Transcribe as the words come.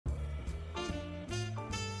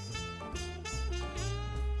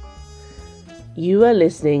You are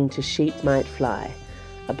listening to Sheep Might Fly,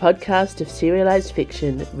 a podcast of serialised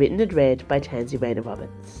fiction written and read by Tansy Rayner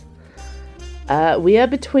Roberts. We are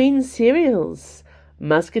between serials.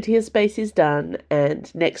 Musketeer Space is done,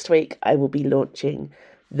 and next week I will be launching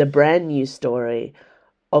the brand new story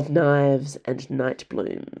of Knives and Night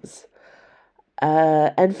Blooms.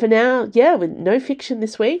 And for now, with no fiction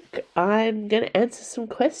this week, I'm going to answer some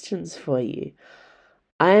questions for you.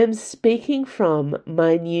 I am speaking from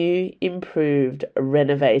my new, improved,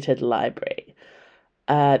 renovated library.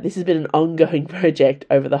 This has been an ongoing project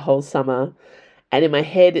over the whole summer, and in my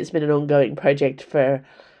head it's been an ongoing project for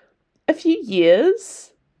a few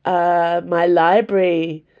years. My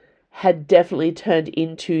library had definitely turned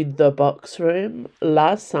into the box room.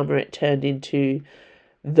 Last summer it turned into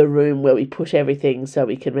the room where we put everything so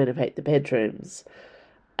we can renovate the bedrooms.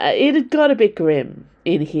 It had got a bit grim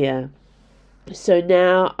in here. So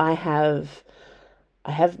now I have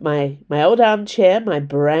my old armchair, my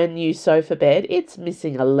brand new sofa bed. It's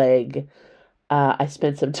missing a leg. I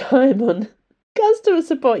spent some time on customer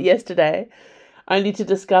support yesterday, only to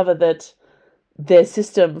discover that their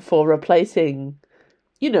system for replacing,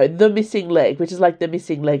 the missing leg, which is like the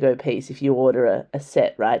missing Lego piece if you order a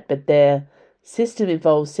set, right? But their system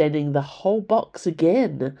involves sending the whole box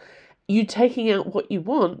again. You taking out what you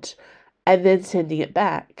want and then sending it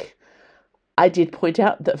back. I did point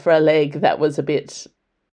out that for a leg, that was a bit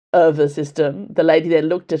of a system. The lady then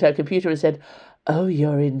looked at her computer and said, "Oh,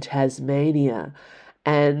 you're in Tasmania."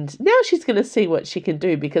 And now she's going to see what she can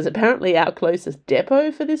do, because apparently our closest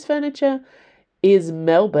depot for this furniture is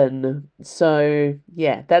Melbourne. So,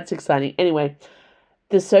 yeah, that's exciting. Anyway,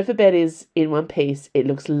 the sofa bed is in one piece. It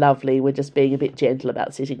looks lovely. We're just being a bit gentle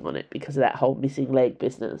about sitting on it because of that whole missing leg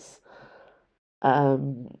business.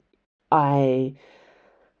 I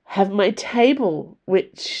have my table,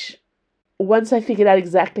 which once I figured out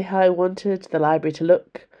exactly how I wanted the library to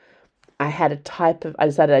look, I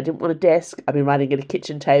decided I didn't want a desk. I've been writing at a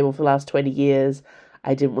kitchen table for the last 20 years.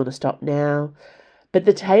 I didn't want to stop now. But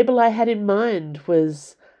the table I had in mind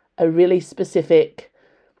was a really specific,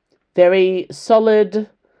 very solid,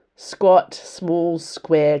 squat, small,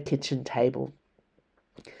 square kitchen table.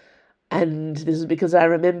 And this is because I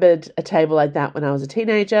remembered a table like that when I was a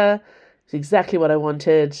teenager. It's exactly what I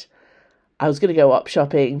wanted. I was going to go op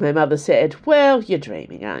shopping. My mother said, "Well, you're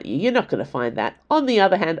dreaming, aren't you? You're not going to find that." On the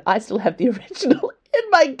other hand, I still have the original in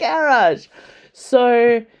my garage.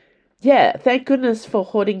 So, yeah, thank goodness for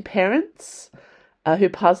hoarding parents who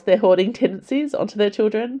pass their hoarding tendencies onto their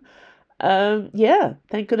children.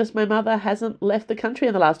 Thank goodness my mother hasn't left the country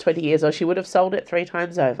in the last 20 years, or she would have sold it 3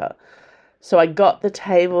 times over. So I got the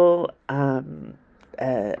table.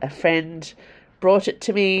 A friend brought it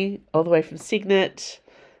to me all the way from Signet.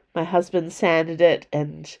 My husband sanded it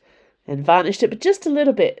and varnished it, but just a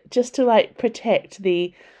little bit, just to protect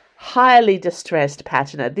the highly distressed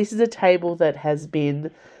patina. This is a table that has been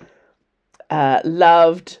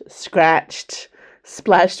loved, scratched,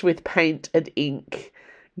 splashed with paint and ink,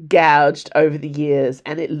 gouged over the years,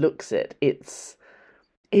 and it looks it.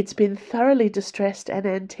 It's been thoroughly distressed and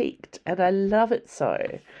antiqued, and I love it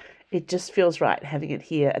so. It just feels right having it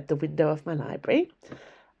here at the window of my library.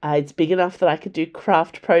 It's big enough that I could do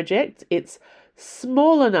craft projects. It's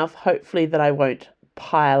small enough, hopefully, that I won't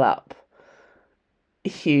pile up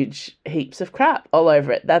huge heaps of crap all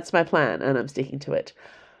over it. That's my plan, and I'm sticking to it.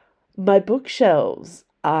 My bookshelves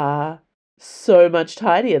are so much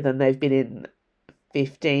tidier than they've been in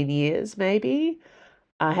 15 years, maybe.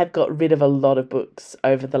 I have got rid of a lot of books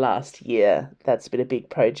over the last year. That's been a big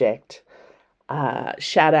project.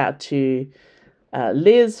 Shout out to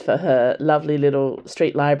Liz for her lovely little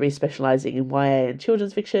street library specialising in YA and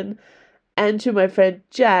children's fiction, and to my friend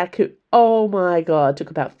Jack, who, oh my God, took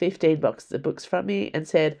about 15 boxes of books from me and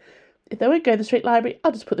said, if they won't go to the street library,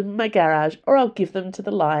 I'll just put them in my garage, or I'll give them to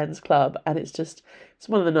the Lions Club. And it's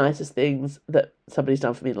one of the nicest things that somebody's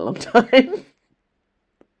done for me in a long time.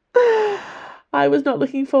 I was not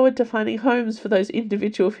looking forward to finding homes for those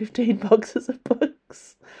individual 15 boxes of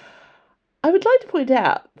books. I would like to point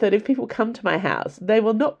out that if people come to my house, they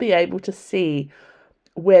will not be able to see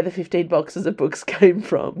where the 15 boxes of books came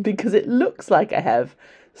from, because it looks like I have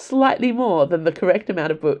slightly more than the correct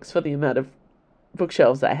amount of books for the amount of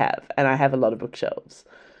bookshelves I have, and I have a lot of bookshelves.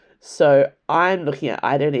 So I'm looking at,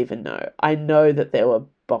 I don't even know. I know that there were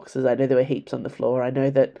boxes. I know there were heaps on the floor. I know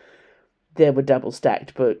that there were double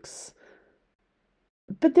stacked books.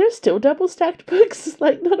 But there are still double stacked books.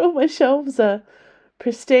 Not all my shelves are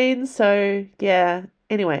pristine. So, yeah.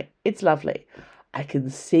 Anyway, it's lovely. I can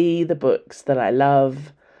see the books that I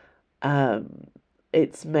love.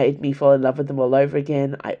 it's made me fall in love with them all over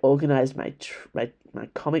again. I organised my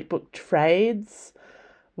comic book trades,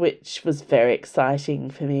 which was very exciting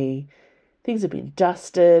for me. Things have been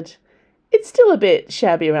dusted. It's still a bit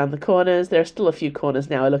shabby around the corners. There are still a few corners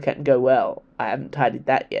now I look at and go, well, I haven't tidied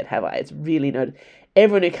that yet, have I? It's really noted.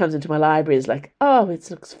 Everyone who comes into my library is like, oh, it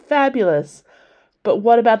looks fabulous. But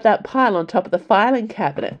what about that pile on top of the filing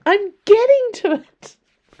cabinet? I'm getting to it.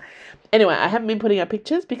 Anyway, I haven't been putting up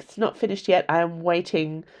pictures because it's not finished yet. I am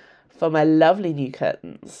waiting for my lovely new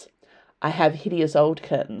curtains. I have hideous old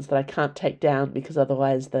curtains that I can't take down because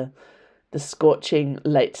otherwise the scorching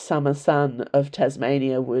late summer sun of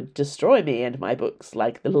Tasmania would destroy me and my books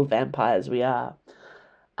like the little vampires we are.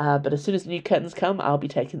 But as soon as the new curtains come, I'll be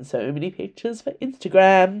taking so many pictures for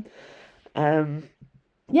Instagram.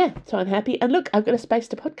 Yeah, so I'm happy. And look, I've got a space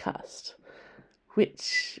to podcast,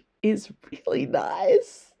 which is really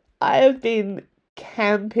nice. I have been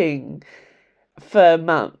camping for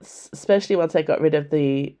months, especially once I got rid of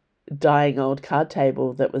the dying old card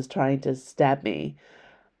table that was trying to stab me.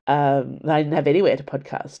 I didn't have anywhere to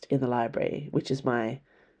podcast in the library, which is my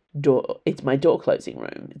door. It's my door closing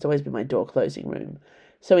room. It's always been my door closing room.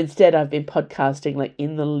 So instead, I've been podcasting like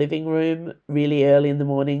in the living room really early in the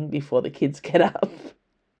morning before the kids get up.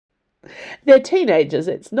 They're teenagers.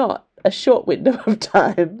 It's not a short window of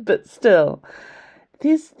time, but still.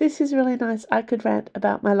 This is really nice. I could rant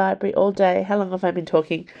about my library all day. How long have I been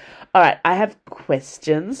talking? All right, I have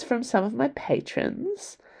questions from some of my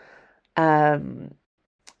patrons. And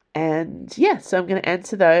yeah, so I'm going to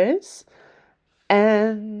answer those.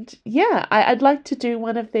 And yeah, I'd like to do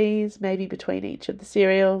one of these maybe between each of the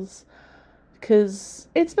serials because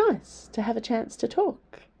it's nice to have a chance to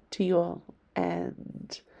talk to you all.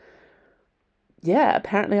 And yeah,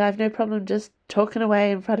 apparently I have no problem just talking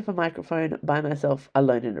away in front of a microphone by myself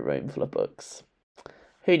alone in a room full of books.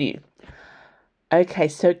 Who knew? Okay,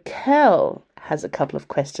 so Kel has a couple of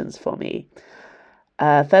questions for me.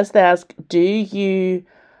 First they ask, do you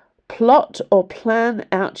plot or plan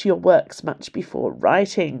out your works much before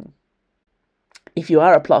writing? If you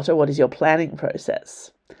are a plotter, what is your planning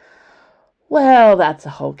process? Well, that's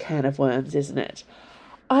a whole can of worms, isn't it?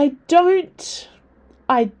 I don't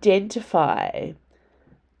identify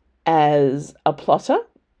as a plotter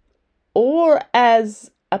or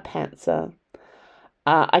as a pantser.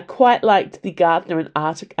 I quite liked the gardener and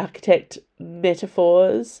architect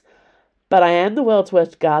metaphors, but I am the world's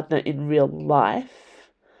worst gardener in real life.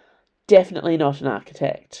 Definitely not an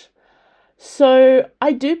architect. So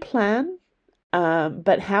I do plan,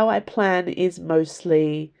 but how I plan is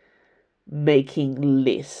mostly making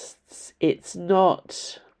lists. It's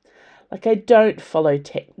not like I don't follow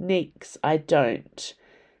techniques. I don't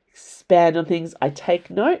expand on things. I take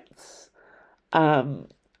notes.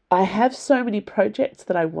 I have so many projects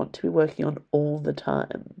that I want to be working on all the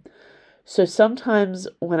time. So sometimes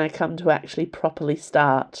when I come to actually properly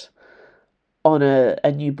start on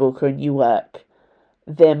a new book or a new work,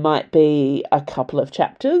 there might be a couple of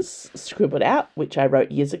chapters scribbled out, which I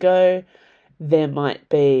wrote years ago. There might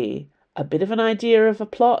be a bit of an idea of a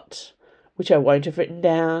plot, which I won't have written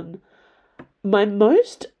down. My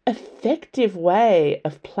most effective way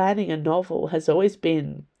of planning a novel has always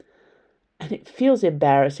been, and it feels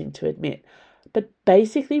embarrassing to admit, but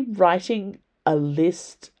basically writing a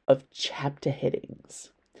list of chapter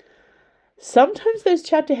headings. Sometimes those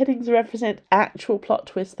chapter headings represent actual plot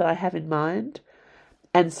twists that I have in mind,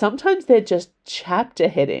 and sometimes they're just chapter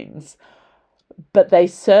headings, but they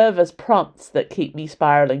serve as prompts that keep me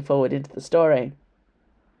spiraling forward into the story.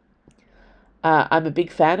 I'm a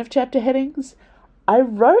big fan of chapter headings. I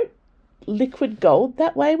wrote Liquid Gold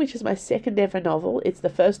that way, which is my second ever novel. It's the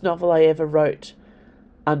first novel I ever wrote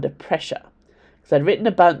under pressure. Because I'd written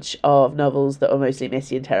a bunch of novels that were mostly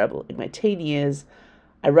messy and terrible in my teen years.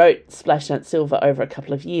 I wrote Splashdance Silver over a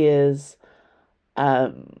couple of years,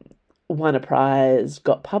 won a prize,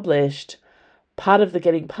 got published. Part of the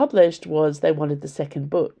getting published was they wanted the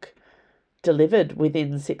second book delivered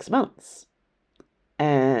within 6 months.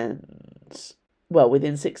 And, well,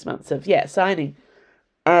 within 6 months of, signing.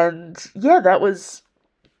 And, that was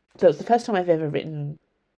the first time I've ever written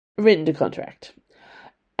a contract.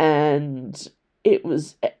 And it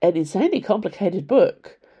was an insanely complicated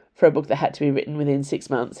book for a book that had to be written within 6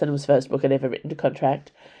 months, and it was the first book I'd ever written to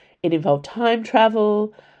contract. It involved time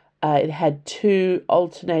travel. It had 2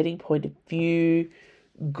 alternating point of view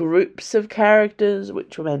groups of characters,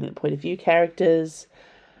 which were mainly point of view characters.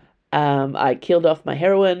 I killed off my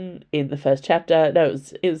heroine in the first chapter. No,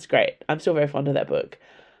 it was great. I'm still very fond of that book.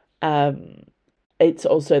 It's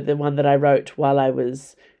also the one that I wrote while I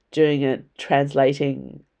was doing a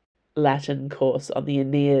translating Latin course on the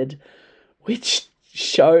Aeneid, which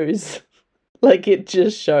shows. Like, it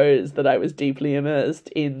just shows that I was deeply immersed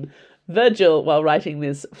in Virgil while writing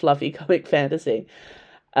this fluffy comic fantasy.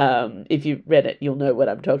 If you've read it, you'll know what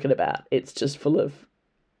I'm talking about. It's just full of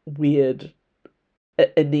weird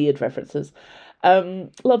Aeneid references.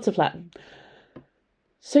 Lots of Latin.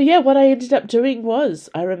 So yeah, what I ended up doing was,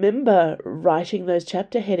 I remember writing those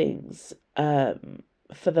chapter headings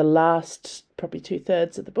for the last probably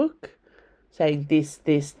 2/3 of the book, saying this.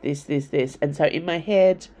 And so in my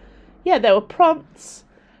head, yeah, there were prompts.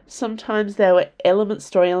 Sometimes there were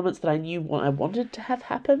story elements that I knew what I wanted to have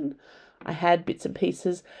happen. I had bits and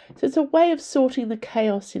pieces. So it's a way of sorting the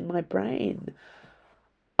chaos in my brain.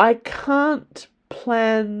 I can't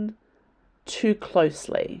plan too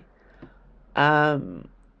closely. I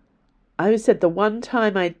always said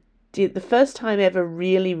the first time I ever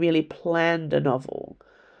really, really planned a novel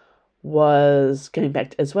was going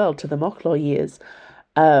back as well to the mock law years.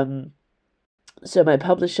 So my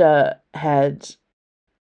publisher had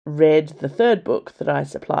read the third book that I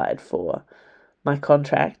supplied for my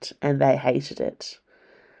contract, and they hated it,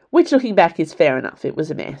 which looking back is fair enough. It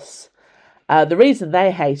was a mess. The reason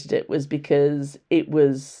they hated it was because it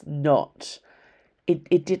was not...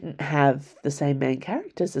 It didn't have the same main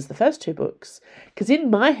characters as the first two books. Because in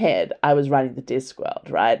my head, I was writing the Discworld,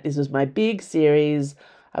 right? This was my big series.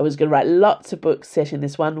 I was going to write lots of books set in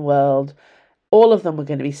this one world. All of them were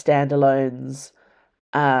going to be standalones.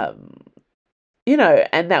 And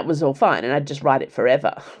that was all fine. And I'd just write it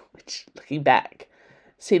forever, which, looking back,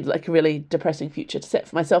 seemed like a really depressing future to set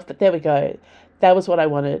for myself. But there we go. That was what I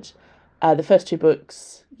wanted. The first two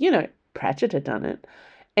books, Pratchett had done it.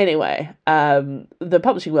 Anyway, the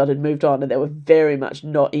publishing world had moved on, and they were very much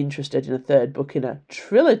not interested in a third book in a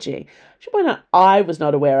trilogy. I should point out, I was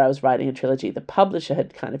not aware I was writing a trilogy. The publisher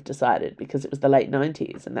had kind of decided, because it was the late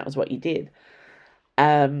 90s, and that was what you did.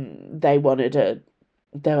 They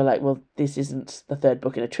were like, well, this isn't the third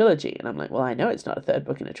book in a trilogy. And I'm like, well, I know it's not a third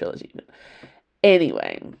book in a trilogy. But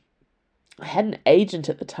anyway, I had an agent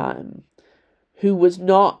at the time who was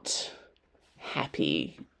not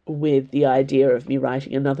happy with the idea of me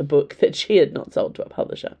writing another book that she had not sold to a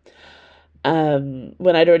publisher.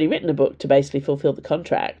 When I'd already written a book to basically fulfill the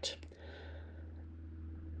contract,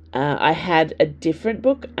 I had a different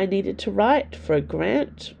book I needed to write for a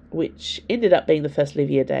grant, which ended up being the first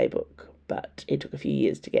Livier Day book, but it took a few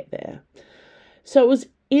years to get there. So it was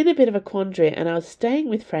in a bit of a quandary, and I was staying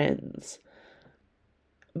with friends.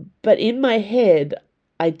 But in my head,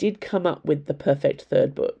 I did come up with the perfect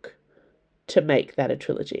third book to make that a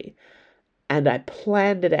trilogy. And I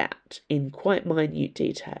planned it out in quite minute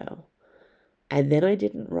detail. And then I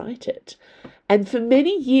didn't write it. And for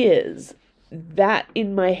many years, that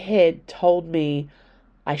in my head told me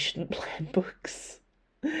I shouldn't plan books.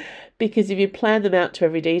 Because if you plan them out to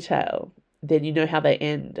every detail, then you know how they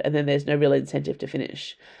end, and then there's no real incentive to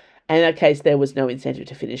finish. And in that case, there was no incentive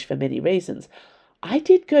to finish for many reasons. I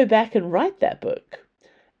did go back and write that book.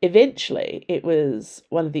 Eventually, it was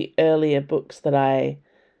one of the earlier books that I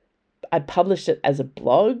published it as a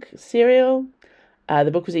blog serial. The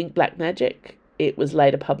book was Ink Black Magic. It was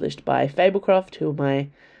later published by Fablecroft, who were my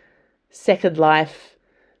Second Life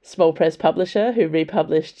small press publisher, who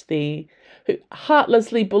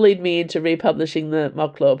heartlessly bullied me into republishing the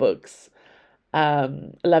mock law books.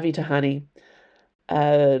 Love you, Tahani.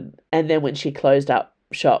 And then when she closed up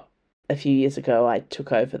shop a few years ago, I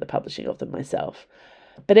took over the publishing of them myself.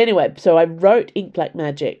 But anyway, so I wrote Ink Black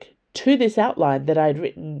Magic to this outline that I'd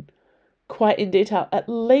written quite in detail at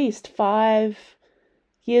least 5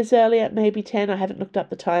 years earlier, maybe 10. I haven't looked up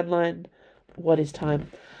the timeline. What is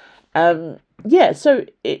time? So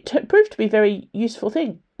it proved to be a very useful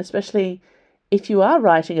thing, especially if you are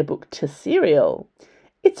writing a book to serial.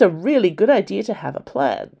 It's a really good idea to have a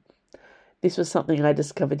plan. This was something I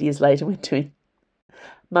discovered years later when doing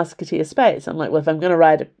Musketeer Space. I'm like, well, if I'm going to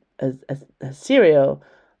write a serial,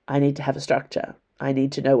 I need to have a structure. I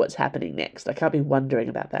need to know what's happening next. I can't be wondering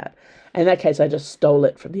about that. And in that case, I just stole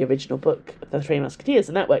it from the original book, The Three Musketeers,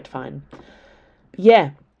 and that worked fine.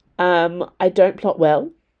 Yeah, I don't plot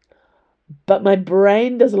well, but my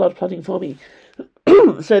brain does a lot of plotting for me.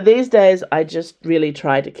 So these days, I just really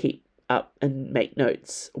try to keep up and make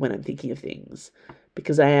notes when I'm thinking of things,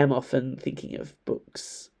 because I am often thinking of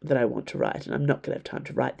books that I want to write, and I'm not going to have time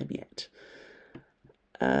to write them yet.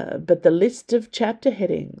 But the list of chapter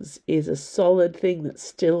headings is a solid thing that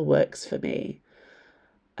still works for me.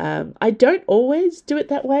 I don't always do it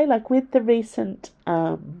that way, like with the recent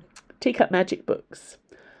Teacup Magic books.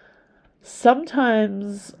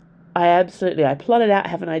 Sometimes I plot it out,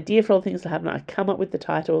 have an idea for all the things that happen, I come up with the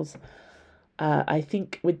titles. I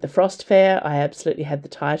think with the Frost Fair, I absolutely had the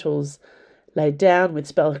titles laid down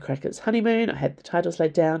with Spellcracker's Honeymoon. I had the titles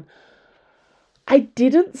laid down. I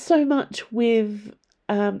didn't so much with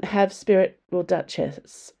Have Spirit or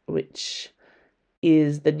Duchess, which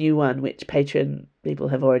is the new one, which Patreon people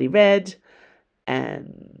have already read,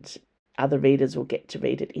 and other readers will get to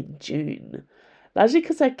read it in June. Largely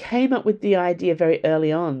because I came up with the idea very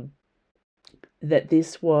early on that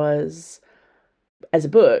this was, as a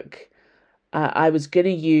book, I was going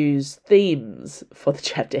to use themes for the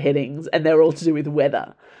chapter headings, and they were all to do with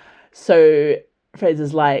weather. So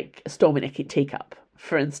phrases like storm in a teacup,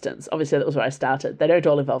 for instance. Obviously, that was where I started. They don't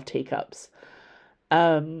all involve teacups.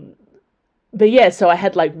 But yeah, so I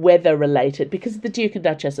had like weather related, because of the Duke and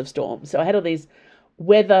Duchess of Storm. So I had all these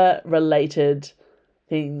weather related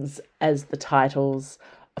things as the titles.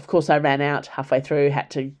 Of course, I ran out halfway through, had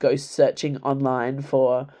to go searching online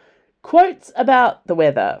for quotes about the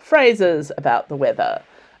weather, phrases about the weather,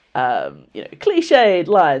 cliched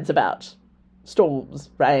lines about storms,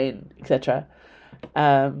 rain, etc.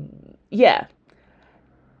 Yeah.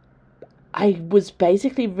 I was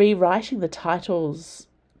basically rewriting the titles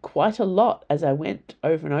quite a lot as I went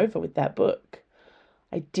over and over with that book.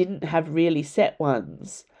 I didn't have really set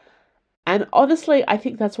ones. And honestly, I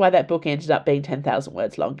think that's why that book ended up being 10,000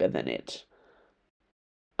 words longer than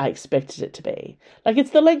I expected it to be. Like,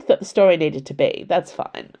 it's the length that the story needed to be. That's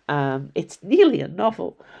fine. It's nearly a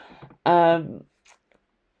novel. But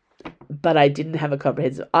I didn't have a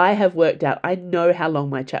comprehensive... I have worked out... I know how long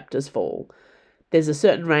my chapters fall. There's a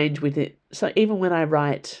certain range with it. So even when I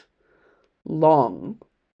write long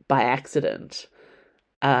by accident,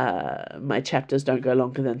 my chapters don't go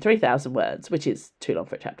longer than 3,000 words, which is too long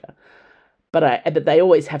for a chapter. But they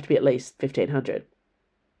always have to be at least 1,500.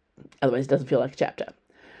 Otherwise, it doesn't feel like a chapter.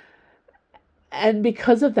 And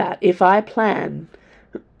because of that, if I plan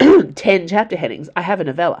 10 chapter headings, I have a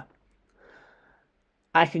novella.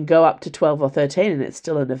 I can go up to 12 or 13 and it's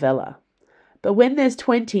still a novella. But when there's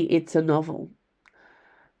 20, it's a novel.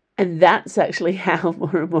 And that's actually how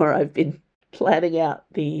more and more I've been planning out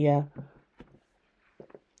the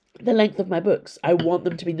length of my books. I want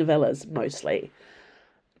them to be novellas, mostly.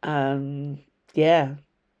 Yeah.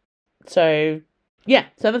 So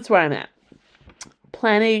that's where I'm at.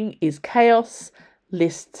 Planning is chaos,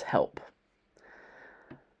 lists help.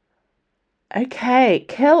 Okay,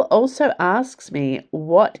 Kel also asks me,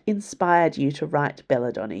 what inspired you to write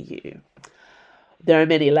Belladonna You? There are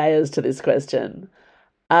many layers to this question.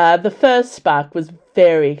 The first spark was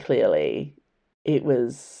very clearly, it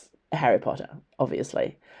was Harry Potter,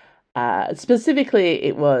 obviously. Specifically,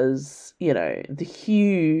 it was, the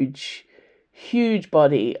huge, huge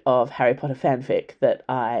body of Harry Potter fanfic that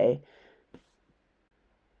I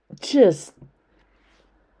just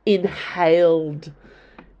inhaled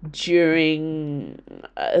during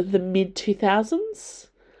the mid-2000s.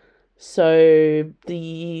 So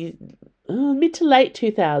the mid to late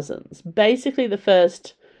 2000s, basically the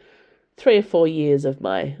first 3 or 4 years of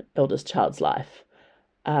my eldest child's life.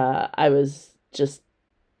 I was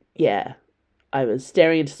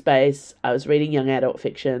staring into space. I was reading young adult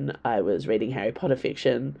fiction. I was reading Harry Potter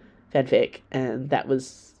fiction, fanfic, and that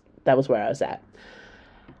was where I was at.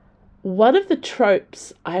 One of the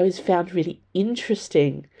tropes I always found really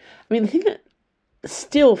interesting, I mean, the thing that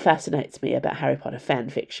still fascinates me about Harry Potter fan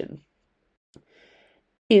fiction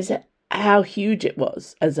is how huge it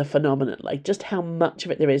was as a phenomenon, like just how much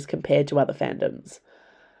of it there is compared to other fandoms.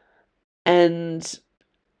 And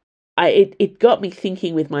it got me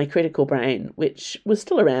thinking with my critical brain, which was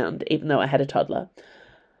still around even though I had a toddler,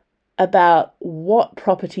 about what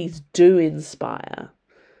properties do inspire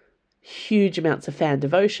huge amounts of fan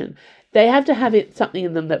devotion. They have to have something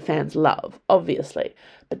in them that fans love, obviously,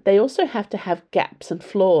 but they also have to have gaps and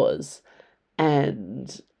flaws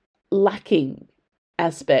and lacking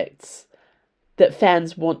aspects that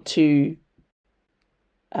fans want to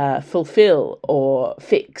fulfill or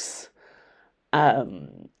fix.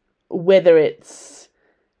 Whether it's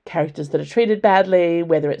characters that are treated badly,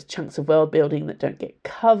 whether it's chunks of world building that don't get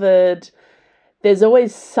covered, there's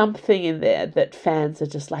always something in there that fans are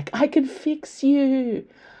just like, I can fix you.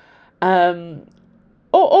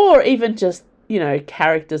 Or even just,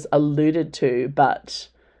 characters alluded to but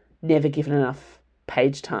never given enough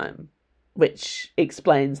page time, which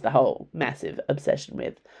explains the whole massive obsession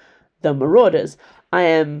with the Marauders.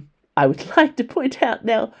 I would like to point out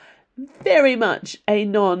now, very much a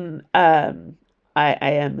I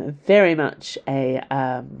am very much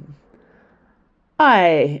I'm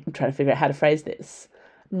trying to figure out how to phrase this.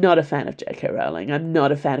 Not a fan of J.K. Rowling. I'm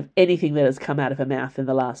not a fan of anything that has come out of her mouth in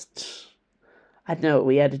the last, I don't know, are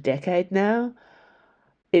we at a decade now?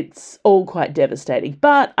 It's all quite devastating.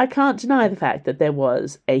 But I can't deny the fact that there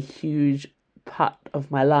was a huge part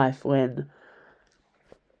of my life when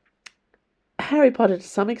Harry Potter to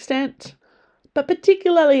some extent, but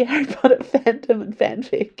particularly Harry Potter fandom and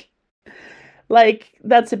fanfic. Like,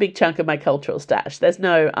 that's a big chunk of my cultural stash. There's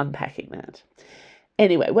no unpacking that.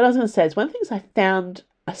 Anyway, what I was going to say is one of the things I found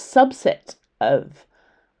a subset of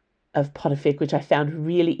Potterfic, which I found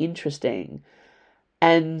really interesting.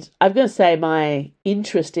 And I'm going to say my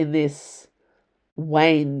interest in this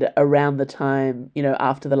waned around the time,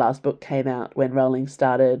 after the last book came out, when Rowling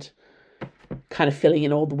started kind of filling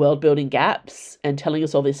in all the world building gaps and telling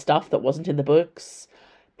us all this stuff that wasn't in the books.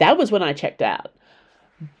 That was when I checked out.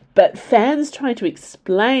 But fans trying to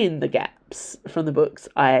explain the gaps from the books,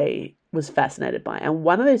 I was fascinated by. And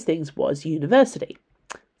one of those things was university.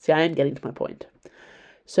 See, I am getting to my point.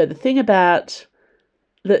 So the thing about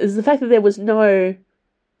is the fact that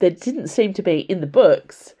there didn't seem to be in the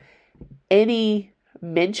books any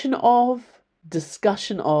mention of,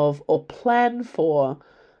 discussion of, or plan for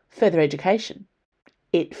further education.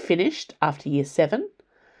 It finished after year 7,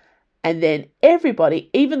 and then everybody,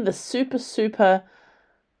 even the super,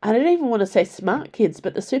 I don't even want to say smart kids,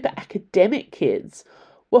 but the super academic kids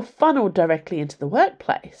were funneled directly into the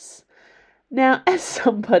workplace. Now, as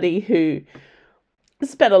somebody who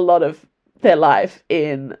spent a lot of their life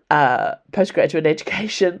in postgraduate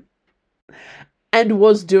education and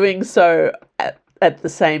was doing so at the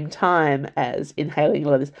same time as inhaling a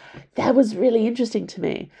lot of this, that was really interesting to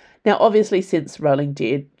me. Now, obviously, since Rowling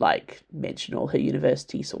did mention all her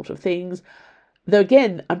university sort of things, though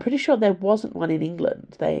again, I'm pretty sure there wasn't one in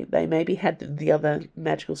England. They maybe had the other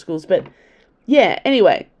magical schools, but yeah.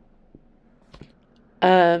 Anyway,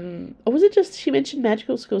 or was it just she mentioned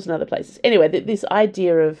magical schools in other places? Anyway, this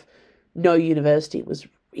idea of no university was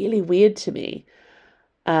really weird to me.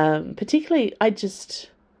 Particularly, I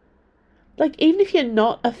just even if you're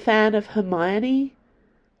not a fan of Hermione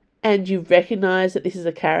and you recognise that this is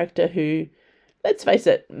a character who, let's face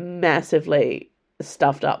it, massively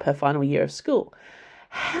stuffed up her final year of school,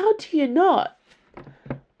 how do you not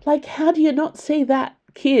see that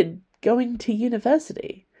kid going to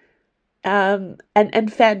university? And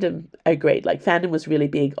fandom agreed. Fandom was really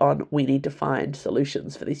big on, we need to find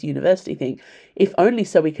solutions for this university thing, if only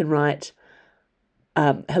so we can write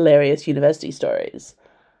hilarious university stories.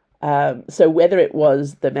 So whether it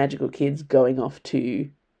was the magical kids going off to,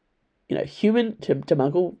 human to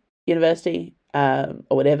Muggle university, or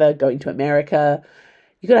whatever, going to America,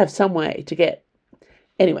 you got to have some way to get.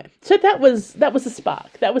 Anyway, so that was a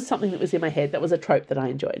spark. That was something that was in my head. That was a trope that I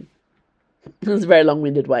enjoyed. It was a very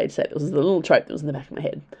long-winded way to say it. It was the little trope that was in the back of my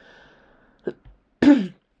head.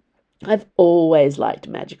 I've always liked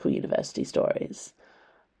magical university stories.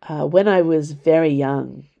 When I was very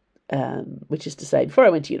young, which is to say before I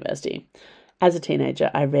went to university, as a teenager,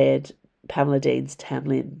 I read Pamela Dean's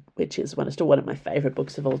Tamlin, which is still one of my favourite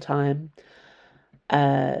books of all time.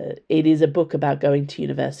 It is a book about going to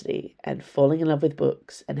university and falling in love with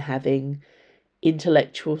books and having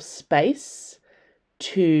intellectual space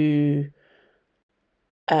to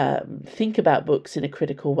think about books in a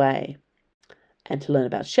critical way and to learn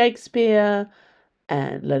about Shakespeare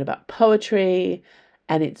and learn about poetry.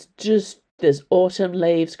 And it's just, there's autumn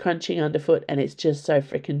leaves crunching underfoot and it's just so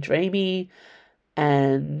freaking dreamy.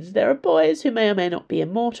 And there are boys who may or may not be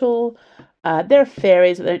immortal. There are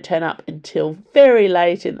fairies that don't turn up until very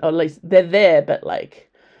late, or at least they're there, but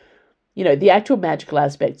the actual magical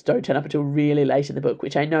aspects don't turn up until really late in the book,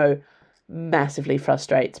 which I know massively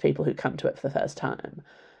frustrates people who come to it for the first time.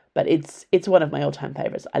 But it's one of my all-time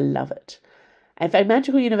favourites. I love it. In fact,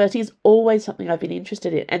 magical university is always something I've been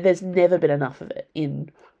interested in, and there's never been enough of it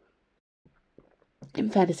in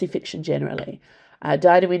fantasy fiction generally.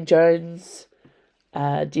 Dinah Wynne Jones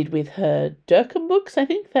did with her Durkham books, I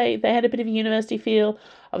think. They had a bit of a university feel.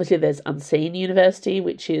 Obviously, there's Unseen University,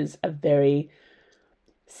 which is a very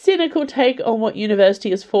cynical take on what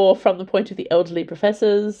university is for from the point of the elderly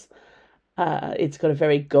professors. It's got a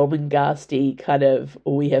very Gormenghasty kind of,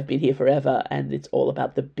 we have been here forever, and it's all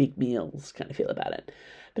about the big meals kind of feel about it.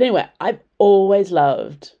 But anyway, I've always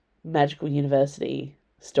loved magical university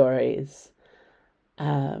stories.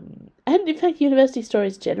 And in fact, university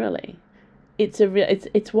stories generally.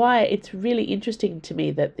 It's why it's really interesting to me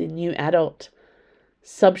that the new adult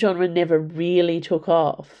subgenre never really took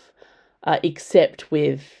off, except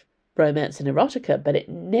with romance and erotica, but it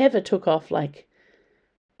never took off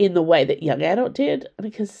in the way that young adult did,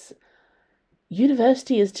 because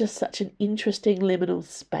university is just such an interesting liminal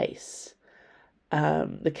space.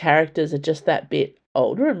 The characters are just that bit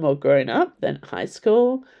older and more grown up than high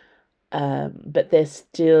school, but they're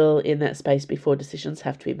still in that space before decisions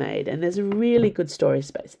have to be made, and there's a really good story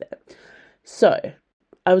space there. So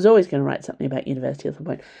I was always going to write something about university at some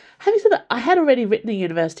point. Having said that, I had already written a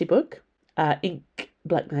university book. Ink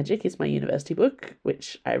Black Magic is my university book,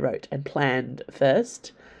 which I wrote and planned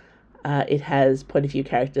first. It has point of view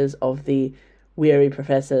characters of the weary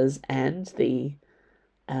professors and the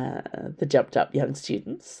jumped up young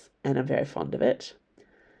students, and I'm very fond of it.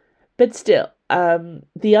 But still,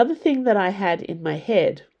 the other thing that I had in my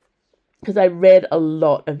head, because I read a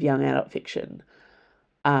lot of young adult fiction,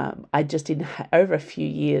 I just over a few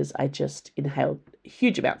years, I just inhaled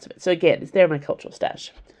huge amounts of it. So again, it's there in my cultural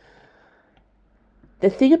stash. The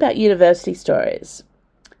thing about university stories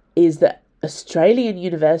is that Australian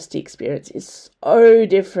university experience is so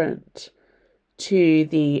different to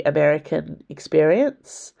the American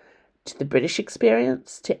experience, to the British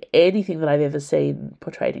experience, to anything that I've ever seen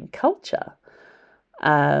portrayed in culture.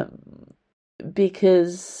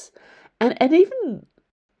 Because, and even,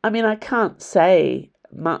 I mean, I can't say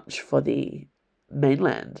much for the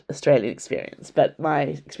mainland Australian experience, but my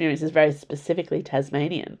experience is very specifically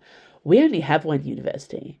Tasmanian. We only have one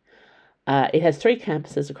university. It has 3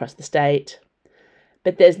 campuses across the state,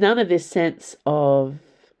 but there's none of this sense of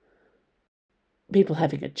people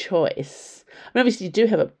having a choice. I mean, obviously you do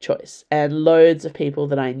have a choice, and loads of people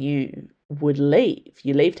that I knew would leave.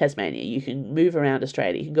 You leave Tasmania, you can move around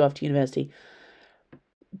Australia, you can go off to university.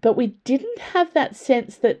 But we didn't have that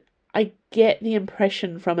sense that I get the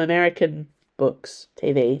impression from American books,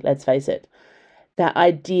 TV, let's face it, that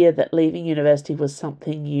idea that leaving university was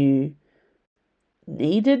something you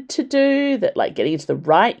needed to do, that like getting into the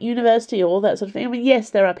right university, all that sort of thing. I mean, yes,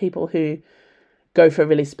 there are people who go for a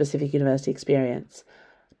really specific university experience,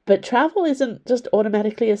 but travel isn't just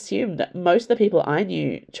automatically assumed. Most of the people I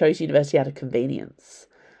knew chose university out of convenience.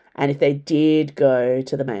 And if they did go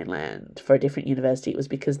to the mainland for a different university, it was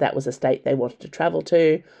because that was a state they wanted to travel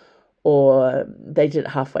to, or they did it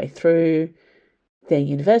halfway through their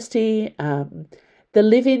university. The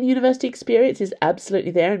live-in university experience is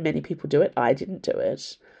absolutely there, and many people do it. I didn't do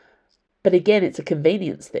it. But again, it's a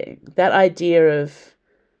convenience thing. That idea of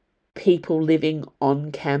people living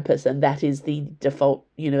on campus and that is the default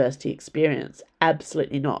university experience,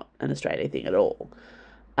 absolutely not an Australian thing at all.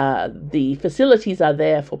 The facilities are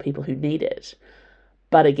there for people who need it.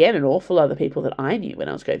 But again, an awful lot of the people that I knew when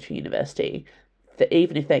I was going through university, that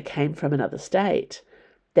even if they came from another state,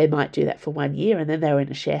 they might do that for 1 year and then they were in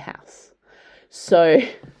a share house. So,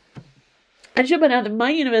 and sure, by now, my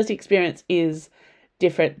university experience is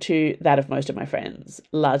different to that of most of my friends,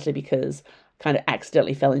 largely because I kind of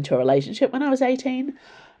accidentally fell into a relationship when I was 18.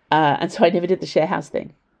 And so I never did the share house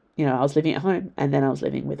thing. You know, I was living at home and then I was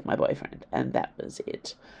living with my boyfriend, and that was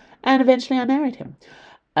it. And eventually I married him.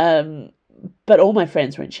 But all my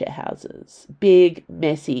friends were in share houses, big,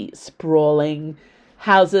 messy, sprawling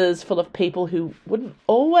houses full of people who wouldn't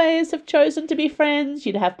always have chosen to be friends.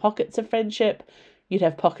 You'd have pockets of friendship. You'd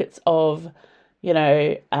have pockets of, you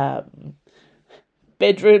know,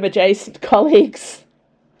 bedroom adjacent colleagues.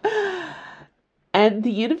 And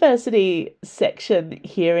the university section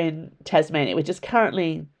here in Tasmania, which is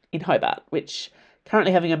currently in Hobart, which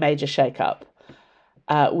currently having a major shake-up,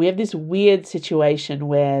 we have this weird situation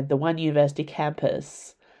where the one university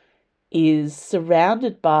campus is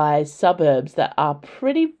surrounded by suburbs that are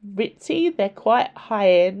pretty ritzy. They're quite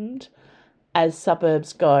high-end as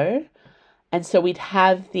suburbs go. And so we'd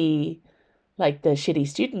have the shitty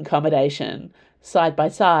student accommodation side by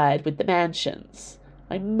side with the mansions.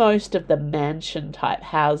 Like most of the mansion-type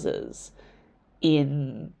houses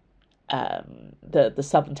in the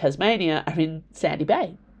southern Tasmania are in Sandy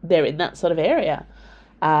Bay. They're in that sort of area.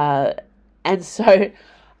 And so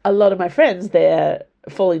a lot of my friends, their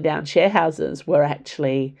falling down share houses were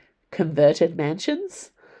actually converted mansions.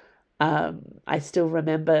 I still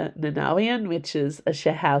remember Nanawian, which is a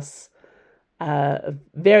share house of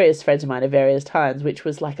various friends of mine at various times, which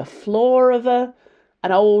was like a floor of an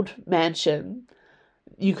old mansion.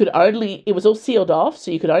 It was all sealed off,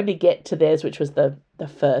 so you could only get to theirs, which was the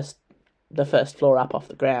first floor up off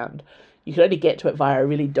the ground. You could only get to it via a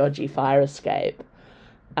really dodgy fire escape.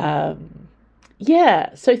 So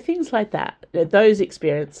things like that, those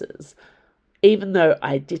experiences, even though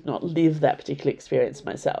I did not live that particular experience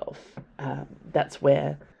myself, that's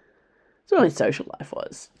where my social life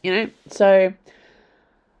was, you know. So,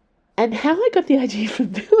 and how I got the idea from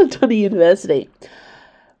Villadonna University.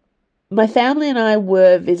 My family and I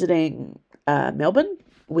were visiting Melbourne.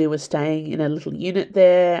 We were staying in a little unit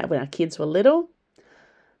there when our kids were little.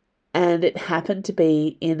 And it happened to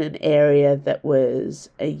be in an area that was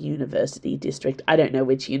a university district. I don't know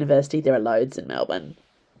which university. There are loads in Melbourne.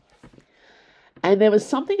 And there was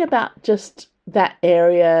something about just that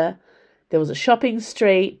area There was a shopping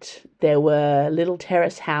street. There were little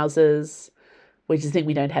terrace houses, which is a thing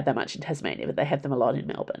we don't have that much in Tasmania, but they have them a lot in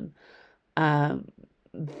Melbourne.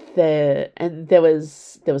 There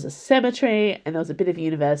was a cemetery, and there was a bit of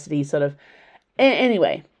university sort of.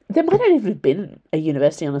 Anyway, there might not even have been a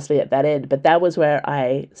university, honestly, at that end, but that was where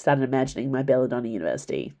I started imagining my Belladonna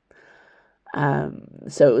University.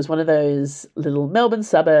 So it was one of those little Melbourne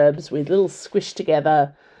suburbs with little squished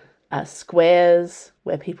together squares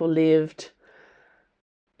where people lived,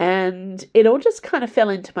 and it all just kind of fell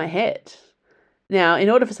into my head. Now, in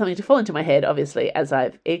order for something to fall into my head, obviously, as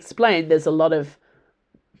I've explained, there's a lot of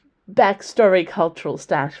backstory cultural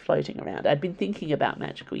stash floating around. I'd been thinking about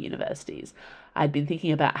magical universities. I'd been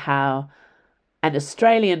thinking about how an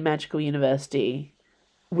Australian magical university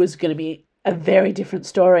was going to be a very different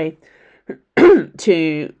story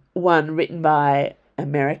to one written by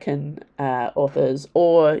American authors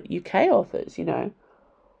or UK authors,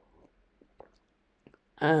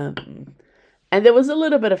 And there was a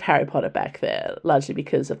little bit of Harry Potter back there, largely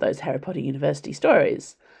because of those Harry Potter university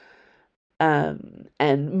stories, and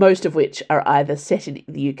most of which are either set in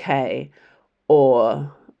the UK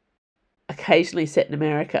or occasionally set in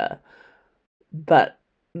America, but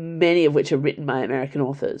many of which are written by American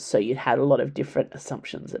authors, so you had a lot of different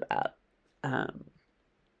assumptions about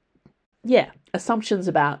assumptions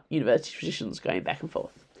about university traditions going back and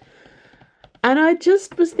forth. And I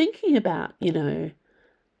just was thinking about,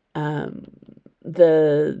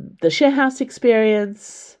 the share house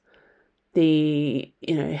experience,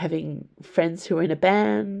 having friends who were in a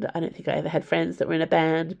band. I don't think I ever had friends that were in a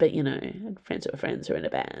band, but, had friends who were in a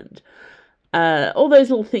band. All those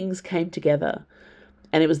little things came together.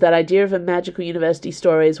 And it was that idea of a magical university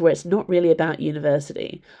stories where it's not really about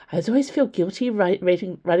university. I always feel guilty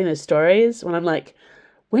writing those stories when I'm like,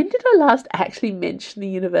 when did I last actually mention the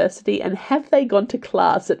university, and have they gone to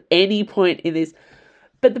class at any point in this?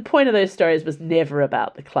 But the point of those stories was never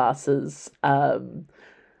about the classes,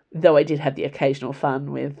 though I did have the occasional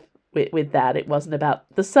fun with that. It wasn't about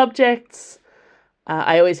the subjects.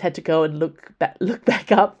 I always had to go and look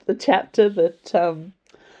back up the chapter that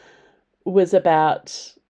was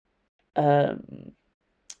about the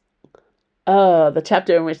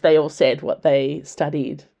chapter in which they all said what they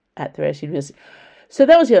studied at the rest university. So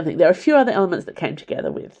that was the other thing. There are a few other elements that came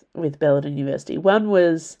together with Belladonna University. One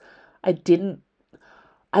was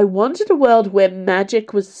I wanted a world where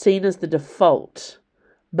magic was seen as the default,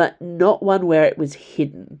 but not one where it was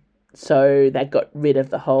hidden. So that got rid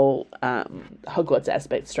of the whole Hogwarts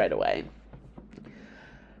aspect straight away.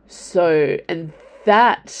 So, and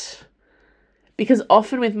that, because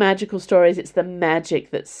often with magical stories, it's the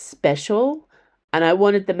magic that's special, and I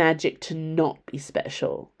wanted the magic to not be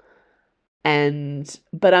special.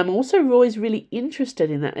 But I'm also always really interested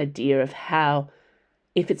in that idea of how,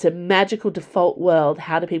 if it's a magical default world,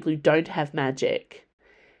 how do people who don't have magic,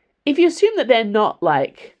 if you assume that they're not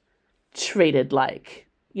treated like,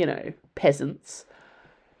 peasants,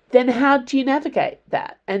 then how do you navigate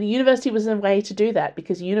that? And university was a way to do that,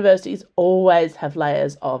 because universities always have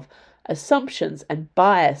layers of assumptions and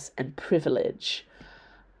bias and privilege.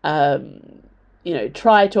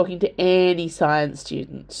 Try talking to any science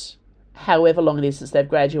student, however long it is since they've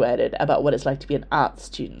graduated, about what it's like to be an art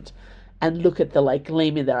student, and look at the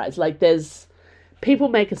gleam in their eyes. People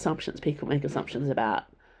make assumptions about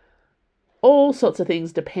all sorts of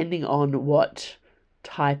things depending on what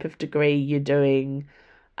type of degree you're doing,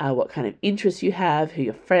 what kind of interests you have, who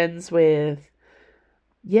you're friends with.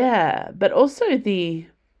 Yeah, but also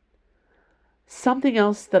something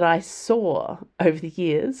else that I saw over the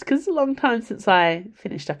years, because it's a long time since I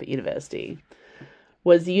finished up at university,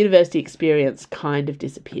 was the university experience kind of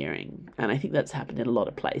disappearing. And I think that's happened in a lot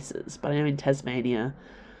of places. But I know in Tasmania,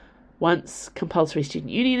 once compulsory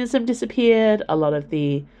student unionism disappeared, a lot of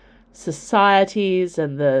the societies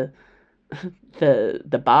and the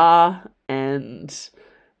bar and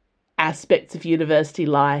aspects of university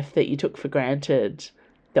life that you took for granted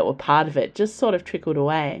that were part of it just sort of trickled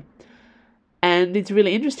away. And it's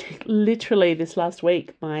really interesting. Literally this last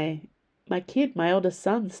week, my oldest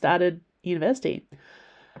son, started university.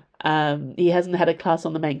 He hasn't had a class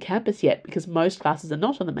on the main campus yet, because most classes are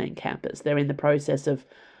not on the main campus. They're in the process of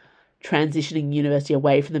transitioning university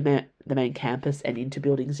away from the main campus and into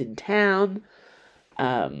buildings in town,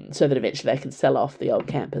 so that eventually they can sell off the old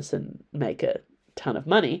campus and make a ton of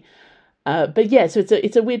money. But yeah, so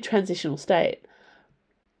it's a weird transitional state.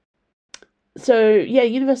 So yeah,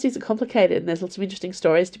 universities are complicated, and there's lots of interesting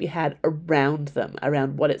stories to be had around them,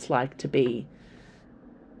 around what it's like to be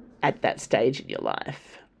at that stage in your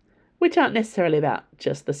life, which aren't necessarily about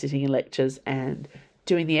just the sitting in lectures and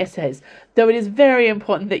doing the essays, though it is very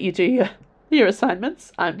important that you do your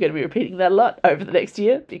assignments. I'm going to be repeating that a lot over the next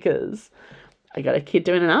year because I got a kid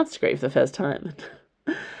doing an arts degree for the first time.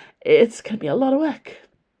 It's going to be a lot of work.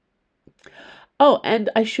 Oh, and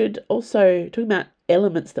I should also, talking about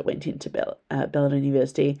elements that went into Belladonna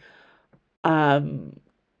University, the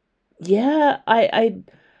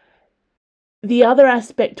other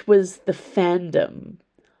aspect was the fandom.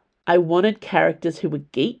 I wanted characters who were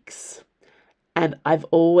geeks, and I've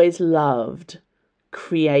always loved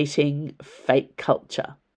creating fake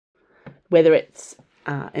culture, whether it's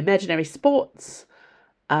imaginary sports,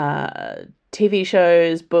 TV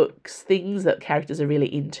shows, books, things that characters are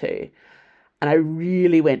really into. And I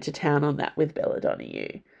really went to town on that with Belladonna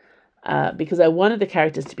U, because I wanted the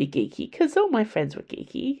characters to be geeky, because all my friends were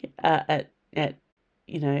geeky. I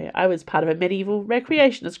was part of a medieval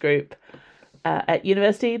recreationist group at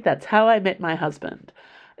university. That's how I met my husband.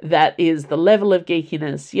 That is the level of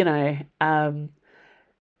geekiness,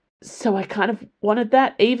 So I kind of wanted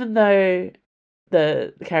that, even though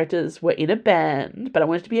the characters were in a band, but I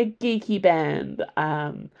wanted it to be a geeky band.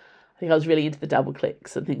 I think I was really into the double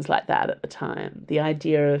clicks and things like that at the time. The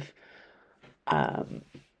idea of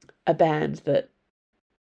a band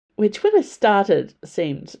which when I started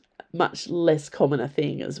seemed much less common a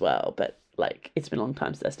thing as well, but it's been a long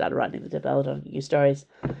time since I started writing the Belladonna U stories.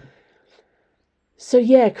 So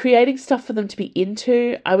yeah, creating stuff for them to be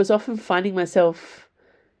into. I was often finding myself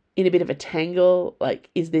in a bit of a tangle.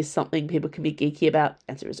 Is this something people can be geeky about?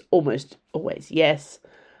 Answer is almost always yes.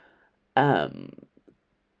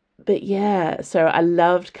 But yeah, so I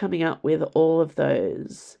loved coming up with all of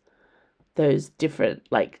those different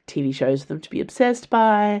TV shows for them to be obsessed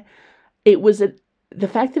by. It was the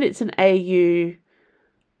fact that it's an AU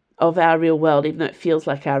of our real world, even though it feels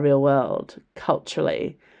like our real world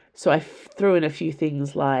culturally. So I threw in a few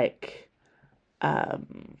things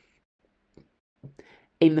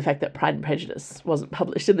even the fact that Pride and Prejudice wasn't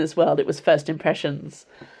published in this world, it was first impressions.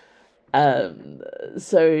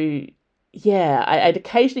 So yeah, I'd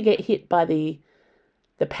occasionally get hit by the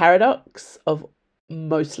paradox of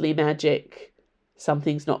mostly magic, some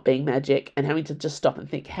things not being magic, and having to just stop and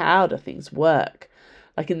think, how do things work?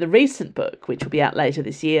 In the recent book, which will be out later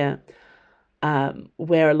this year,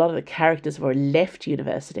 where a lot of the characters have already left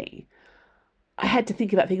university, I had to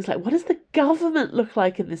think about things like, what does the government look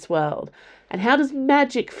like in this world? And how does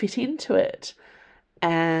magic fit into it?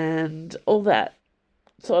 And all that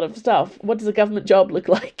sort of stuff. What does a government job look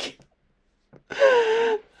like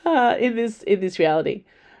in this reality?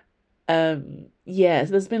 So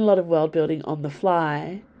there's been a lot of world building on the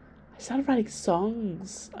fly. I started writing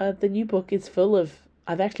songs. The new book is full of,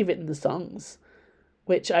 I've actually written the songs,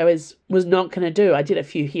 which I was not going to do. I did a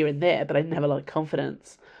few here and there, but I didn't have a lot of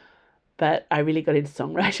confidence. But I really got into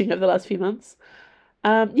songwriting over the last few months.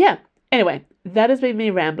 Anyway, that has been me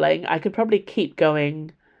rambling. I could probably keep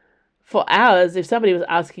going for hours. If somebody was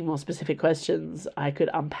asking more specific questions, I could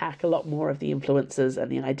unpack a lot more of the influences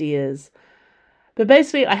and the ideas. But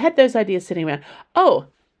basically, I had those ideas sitting around. Oh,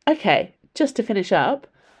 okay, just to finish up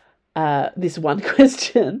this one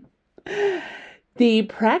question. The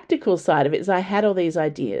practical side of it is I had all these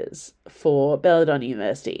ideas for Belladonna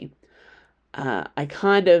University.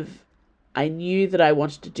 I knew that I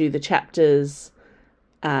wanted to do the chapters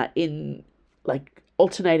in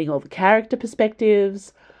alternating all the character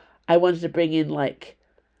perspectives. I wanted to bring in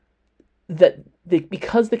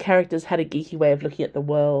because the characters had a geeky way of looking at the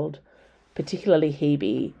world, particularly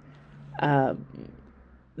Hebe,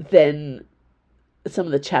 then some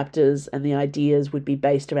of the chapters and the ideas would be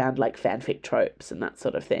based around fanfic tropes and that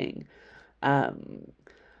sort of thing.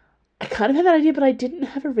 I kind of had that idea, but I didn't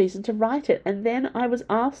have a reason to write it. And then I was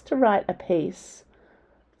asked to write a piece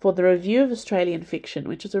for the Review of Australian Fiction,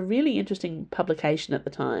 which was a really interesting publication at the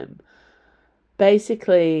time.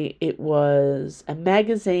 Basically, it was a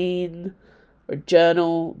magazine or a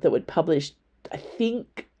journal that would publish, I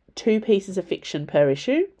think, 2 pieces of fiction per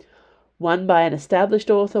issue. One by an established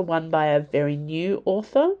author, one by a very new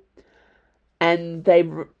author. And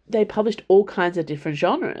they published all kinds of different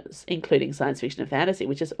genres, including science fiction and fantasy,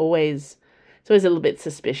 which is always a little bit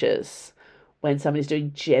suspicious when somebody's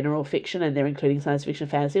doing general fiction and they're including science fiction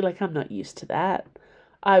and fantasy. I'm not used to that.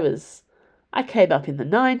 I came up in the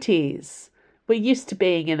 90s. We're used to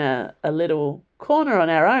being in a little corner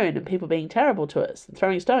on our own and people being terrible to us and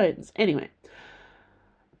throwing stones. Anyway.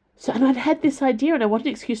 So, and I'd had this idea and I wanted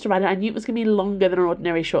an excuse to write it. I knew it was going to be longer than an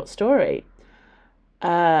ordinary short story.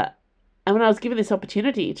 And when I was given this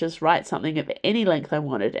opportunity to just write something of any length I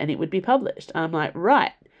wanted and it would be published, I'm like,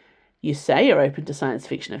 right, you say you're open to science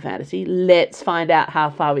fiction and fantasy. Let's find out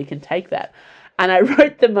how far we can take that. And I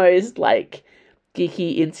wrote the most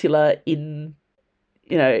geeky, insular,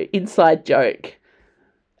 inside joke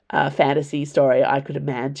fantasy story I could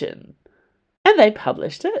imagine. And they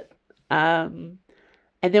published it. And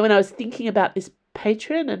then when I was thinking about this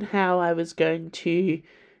Patreon and how I was going to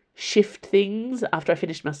shift things after I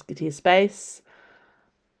finished Musketeer Space,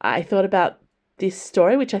 I thought about this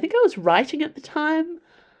story, which I think I was writing at the time,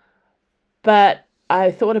 but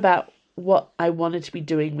I thought about what I wanted to be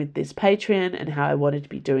doing with this Patreon and how I wanted to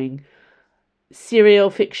be doing serial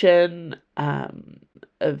fiction,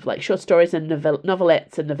 of like short stories and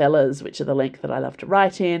novelettes and novellas, which are the length that I love to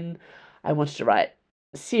write in. I wanted to write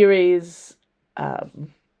series,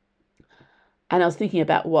 and I was thinking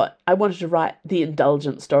about what I wanted to write, the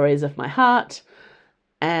indulgent stories of my heart,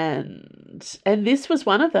 and this was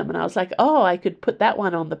one of them. And I was like, oh, I could put that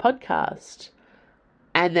one on the podcast,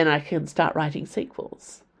 and then I can start writing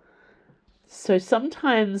sequels. So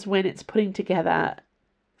sometimes when it's putting together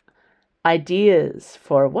ideas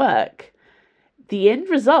for a work, the end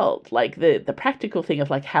result, like the practical thing of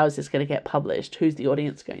like, how is this going to get published? Who's the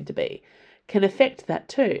audience going to be? Can affect that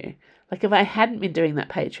too. Like if I hadn't been doing that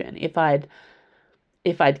Patreon,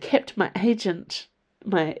 if I'd kept my agent,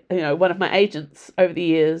 one of my agents over the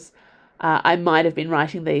years, I might have been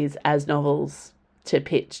writing these as novels to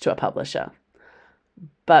pitch to a publisher.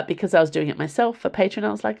 But because I was doing it myself for Patreon,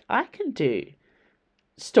 I was like, I can do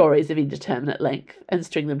stories of indeterminate length and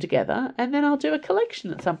string them together, and then I'll do a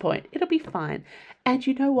collection at some point. It'll be fine. And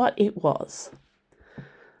you know what? It was.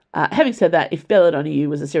 Having said that, if Belladonna You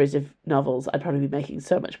was a series of novels, I'd probably be making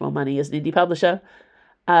so much more money as an indie publisher.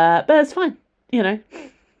 But it's fine.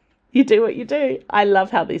 You do what you do. I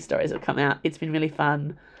love how these stories have come out. It's been really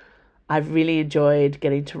fun. I've really enjoyed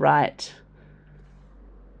getting to write,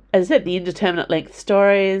 as I said, the indeterminate length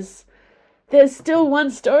stories. There's still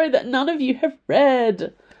one story that none of you have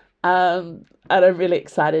read. And I'm really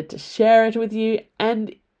excited to share it with you.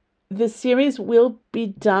 And the series will be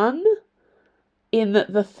done in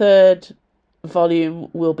that the third volume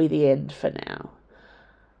will be the end for now.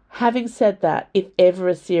 Having said that, if ever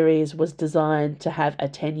a series was designed to have a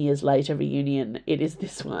 10 years later reunion, it is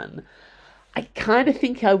this one. I kind of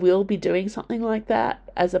think I will be doing something like that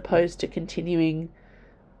as opposed to continuing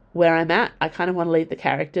where I'm at. I kind of want to leave the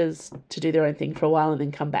characters to do their own thing for a while and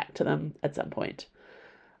then come back to them at some point.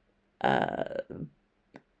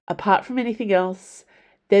 Apart from anything else,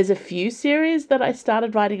 there's a few series that I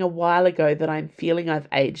started writing a while ago that I'm feeling I've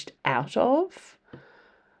aged out of.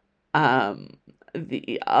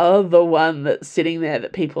 The other one that's sitting there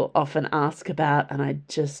that people often ask about, and I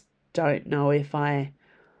just don't know if I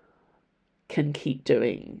can keep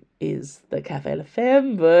doing, is the Café La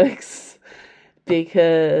Femme books.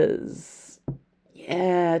 Because,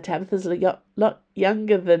 Tabitha's a lot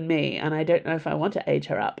younger than me, and I don't know if I want to age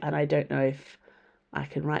her up, and I don't know if I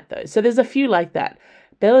can write those. So there's a few like that.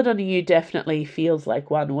 Belladonna You definitely feels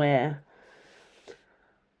like one where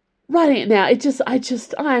writing it now,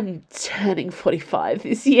 I'm turning 45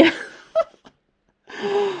 this year.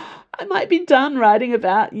 I might be done writing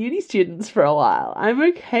about uni students for a while. I'm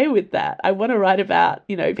okay with that. I want to write about,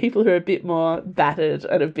 people who are a bit more battered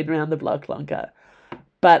and have been around the block longer.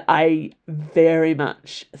 But I very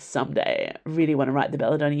much someday really want to write the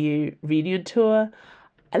Belladonna You reunion tour.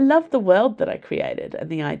 I love the world that I created and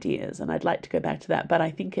the ideas, and I'd like to go back to that, but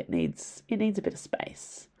I think it needs a bit of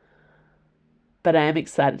space. But I am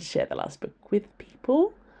excited to share the last book with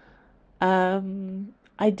people.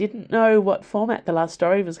 I didn't know what format the last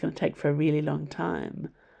story was going to take for a really long time.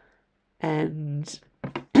 And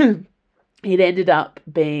it ended up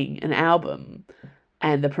being an album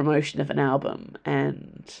and the promotion of an album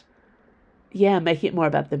and, making it more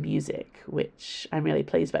about the music, which I'm really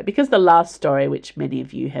pleased by. Because the last story, which many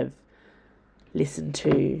of you have listened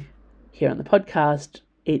to here on the podcast,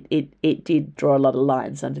 it did draw a lot of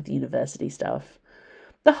lines under the university stuff.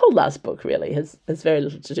 The whole last book really has very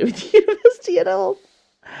little to do with university at all.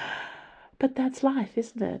 But that's life,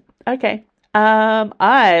 isn't it? Okay.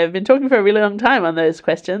 I've been talking for a really long time on those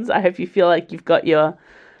questions. I hope you feel like you've got your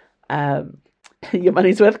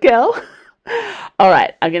money's worth, girl. All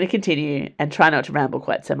right, I'm going to continue and try not to ramble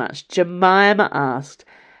quite so much. Jemima asked,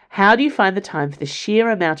 how do you find the time for the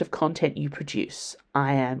sheer amount of content you produce?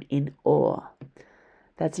 I am in awe.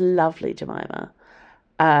 That's lovely, Jemima.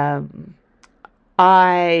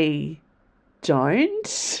 I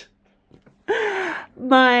don't.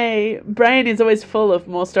 My brain is always full of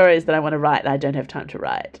more stories that I want to write and I don't have time to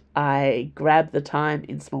write. I grab the time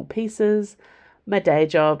in small pieces. My day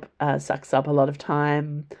job sucks up a lot of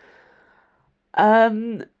time.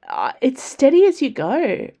 It's steady as you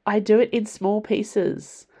go. I do it in small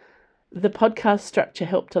pieces. The podcast structure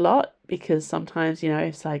helped a lot because sometimes,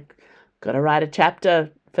 it's like, got to write a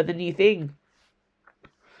chapter for the new thing.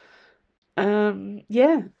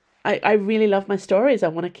 Yeah, I really love my stories. I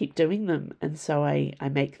want to keep doing them. And so I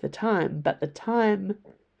make the time. But the time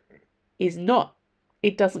is not,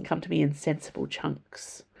 it doesn't come to me in sensible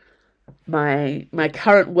chunks. My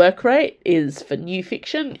current work rate is for new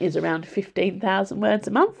fiction is around 15,000 words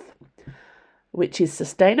a month, which is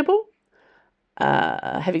sustainable.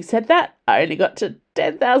 Having said that, I only got to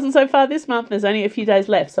 10,000 so far this month. There's only a few days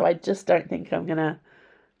left, so I just don't think I'm going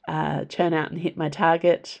to churn out and hit my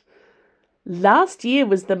target. Last year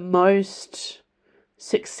was the most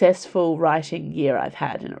successful writing year I've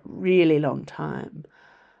had in a really long time.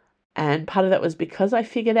 And part of that was because I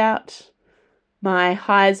figured out my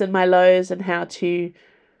highs and my lows and how to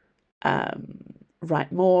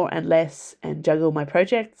write more and less and juggle my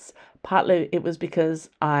projects. Partly it was because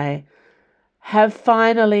I have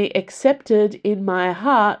finally accepted in my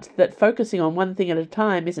heart that focusing on one thing at a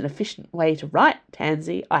time is an efficient way to write,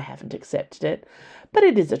 Tansy. I haven't accepted it, but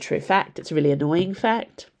it is a true fact. It's a really annoying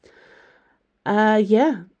fact.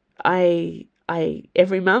 I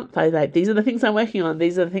every month I like, these are the things I'm working on.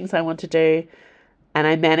 These are the things I want to do. And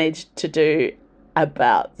I managed to do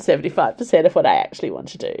about 75% of what I actually want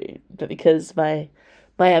to do. But because my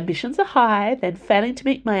ambitions are high, then failing to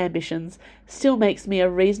meet my ambitions still makes me a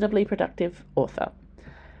reasonably productive author.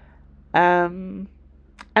 And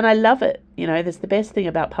I love it. You know, that's the best thing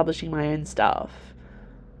about publishing my own stuff.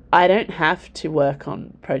 I don't have to work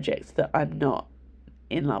on projects that I'm not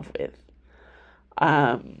in love with.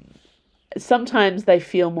 Sometimes they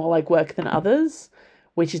feel more like work than others,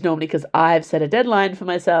 which is normally because I've set a deadline for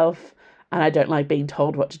myself and I don't like being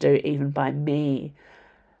told what to do even by me.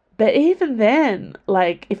 But even then,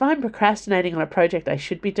 like, if I'm procrastinating on a project I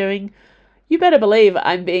should be doing, you better believe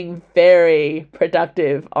I'm being very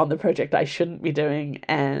productive on the project I shouldn't be doing.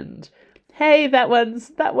 And hey, that one's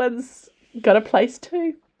got a place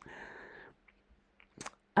too.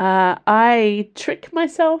 I trick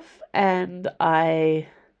myself and I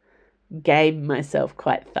game myself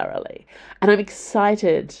quite thoroughly. And I'm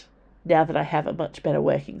excited now that I have a much better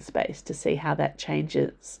working space to see how that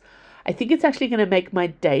changes. I think it's actually going to make my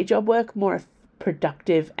day job work more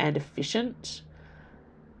productive and efficient.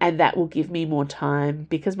 And that will give me more time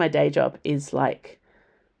because my day job is like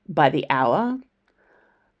by the hour.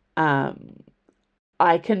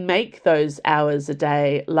 I can make those hours a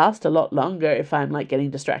day last a lot longer if I'm like getting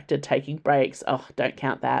distracted, taking breaks. Oh, don't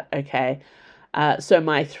count that. Okay. So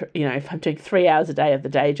if I'm doing 3 hours a day of the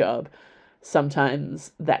day job,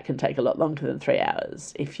 sometimes that can take a lot longer than 3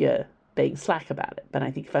 hours if you're being slack about it. But I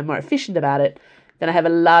think if I'm more efficient about it, then I have a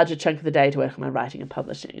larger chunk of the day to work on my writing and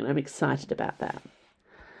publishing, and I'm excited about that.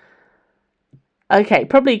 Okay,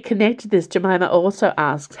 probably connected to this, Jemima also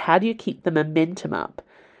asks, how do you keep the momentum up?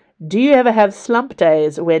 Do you ever have slump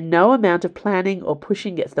days where no amount of planning or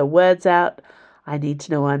pushing gets the words out? I need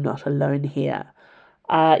to know I'm not alone here.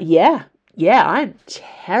 Yeah, I'm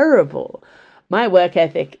terrible. My work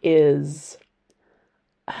ethic is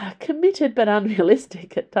committed but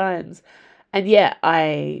unrealistic at times. And yeah,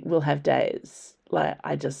 I will have days like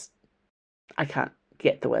I can't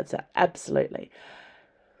get the words out. Absolutely.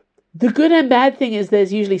 The good and bad thing is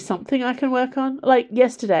there's usually something I can work on. Like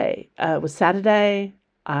yesterday was Saturday.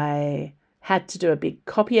 I had to do a big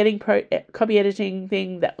copy editing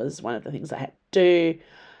thing. That was one of the things I had to do.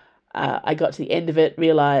 I got to the end of it,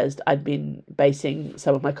 realised I'd been basing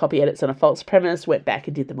some of my copy edits on a false premise, went back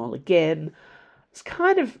and did them all again. I was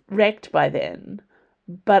kind of wrecked by then,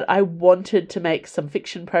 but I wanted to make some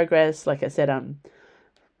fiction progress. Like I said, I'm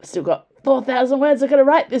still got 4,000 words I've got to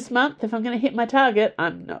write this month. If I'm going to hit my target,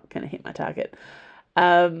 I'm not going to hit my target.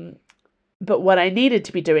 But what I needed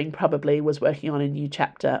to be doing probably was working on a new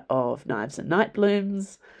chapter of Knives and Night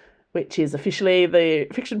Blooms, which is officially the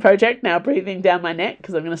fiction project now breathing down my neck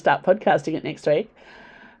because I'm going to start podcasting it next week.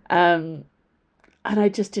 And I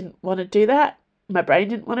just didn't want to do that. My brain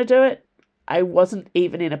didn't want to do it. I wasn't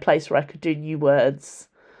even in a place where I could do new words,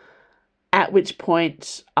 at which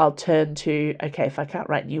point I'll turn to, okay, if I can't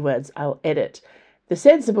write new words, I'll edit. The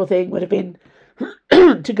sensible thing would have been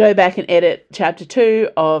to go back and edit chapter 2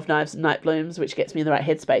 of Knives and Night Blooms, which gets me in the right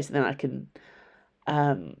headspace, and then I can...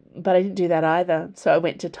 but I didn't do that either. So I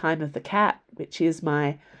went to Time of the Cat, which is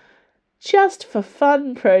my just for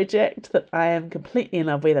fun project that I am completely in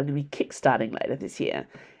love with. I'm going to be kickstarting later this year.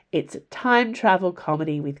 It's a time travel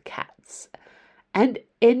comedy with cats and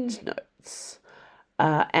end notes.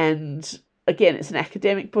 And again, it's an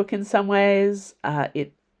academic book in some ways.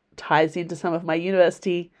 It ties into some of my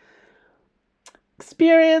university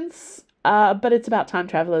experience, but it's about time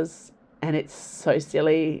travelers and it's so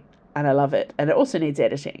silly and I love it. And it also needs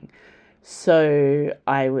editing. So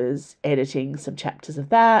I was editing some chapters of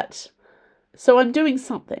that. So I'm doing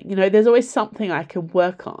something, there's always something I can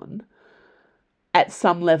work on at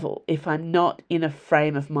some level. If I'm not in a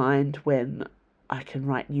frame of mind when I can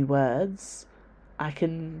write new words, I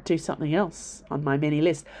can do something else on my mini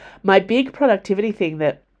list. My big productivity thing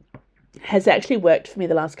that has actually worked for me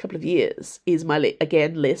the last couple of years is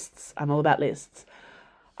lists. I'm all about lists.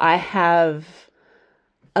 I have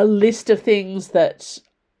a list of things that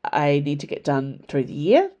I need to get done through the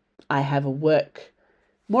year. I have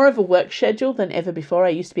more of a work schedule than ever before. I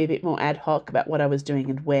used to be a bit more ad hoc about what I was doing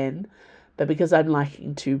and when, but because I'm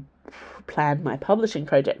liking to plan my publishing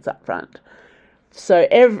projects up front. So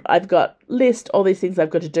I've got all these things I've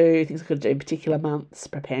got to do, things I've got to do in particular months,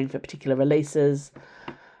 preparing for particular releases.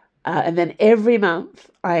 And then every month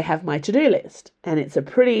I have my to-do list, and it's a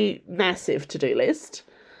pretty massive to-do list.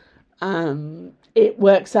 It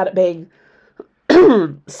works out at being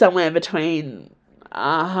somewhere between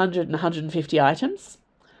 100 and 150 items.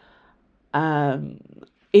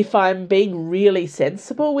 If I'm being really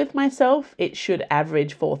sensible with myself, it should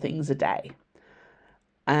average 4 things a day.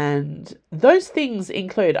 And those things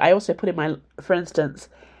include, I also put in for instance,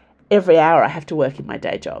 every hour I have to work in my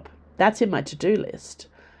day job. That's in my to-do list.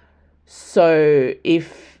 So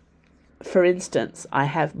if, for instance, I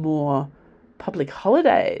have more public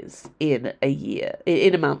holidays in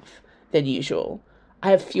a month than usual,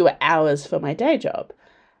 I have fewer hours for my day job.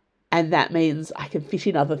 And that means I can fit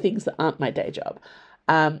in other things that aren't my day job.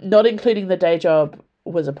 Not including the day job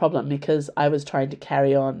was a problem because I was trying to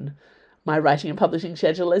carry on my writing and publishing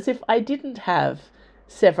schedule as if I didn't have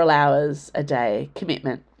several hours a day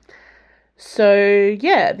commitment. So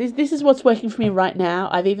yeah, this is what's working for me right now.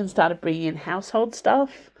 I've even started bringing in household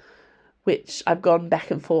stuff, which I've gone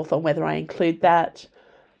back and forth on whether I include that,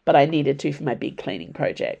 but I needed to for my big cleaning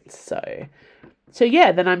projects. So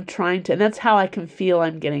yeah, then I'm trying to, and that's how I can feel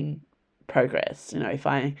I'm getting progress. If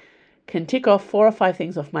I can tick off 4 or 5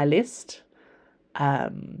 things off my list,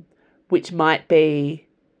 which might be,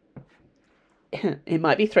 it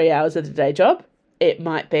might be 3 hours at a day job. It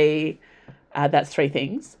might be, that's 3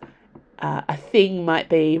 things. A thing might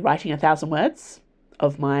be writing 1,000 words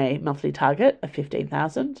of my monthly target of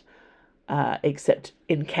 15,000, except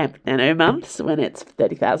in Camp Nano months when it's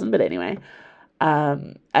 30,000. But anyway,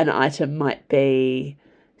 an item might be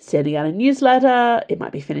sending out a newsletter. It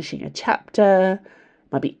might be finishing a chapter.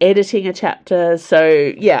 It might be editing a chapter.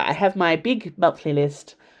 So yeah, I have my big monthly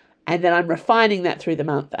list, and then I'm refining that through the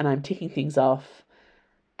month, and I'm ticking things off.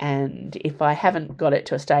 And if I haven't got it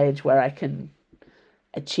to a stage where I can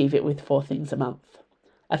achieve it with 4 things a month,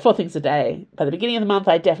 4 things a day, by the beginning of the month,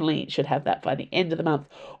 I definitely should have that by the end of the month.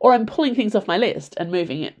 Or I'm pulling things off my list and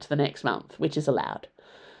moving it to the next month, which is allowed,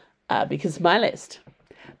 because it's my list.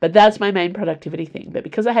 But that's my main productivity thing. But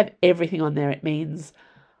because I have everything on there, it means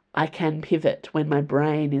I can pivot when my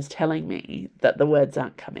brain is telling me that the words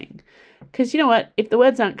aren't coming. Because you know what? If the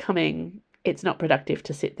words aren't coming, it's not productive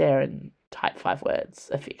to sit there and type 5 words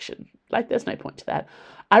of fiction. There's no point to that.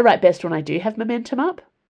 I write best when I do have momentum up.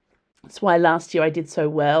 That's why last year I did so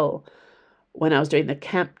well when I was doing the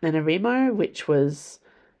Camp NaNoWriMo, which was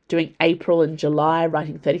doing April and July,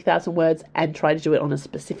 writing 30,000 words and try to do it on a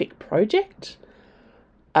specific project.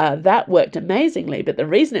 That worked amazingly, but the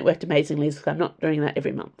reason it worked amazingly is because I'm not doing that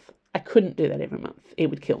every month. I couldn't do that every month. It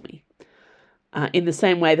would kill me. In the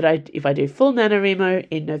same way that if I do full NaNoWriMo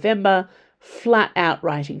in November, flat out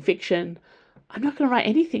writing fiction, I'm not going to write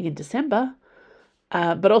anything in December.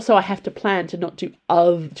 But also I have to plan to not do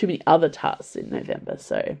too many other tasks in November.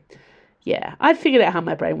 So yeah, I've figured out how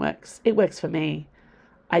my brain works. It works for me.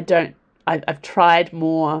 I've tried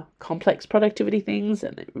more complex productivity things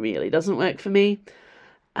and it really doesn't work for me.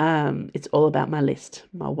 It's all about my list,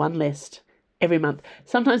 my one list every month.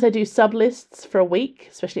 Sometimes I do sub lists for a week,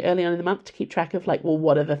 especially early on in the month, to keep track of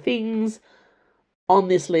what are the things on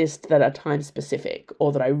this list that are time specific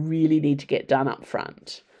or that I really need to get done up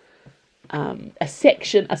front. A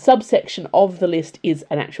subsection of the list is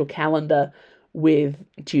an actual calendar with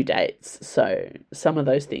due dates. So some of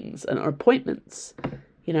those things are appointments,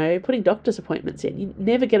 putting doctor's appointments in. You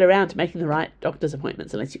never get around to making the right doctor's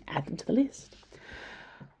appointments unless you add them to the list.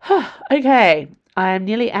 Okay, I'm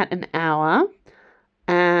nearly at an hour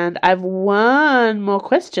and I have one more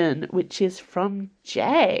question, which is from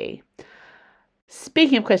Jay.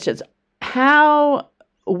 Speaking of questions,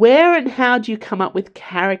 where and how do you come up with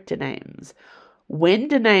character names? When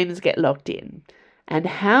do names get locked in? And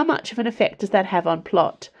how much of an effect does that have on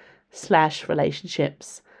plot /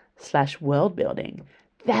 relationships / world building?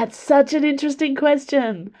 That's such an interesting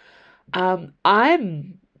question.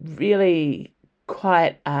 I'm really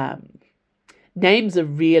quite... names are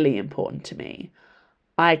really important to me.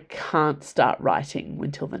 I can't start writing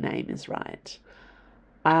until the name is right.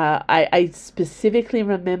 I specifically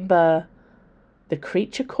remember the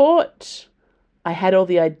Creature Court. I had all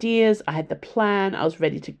the ideas, I had the plan, I was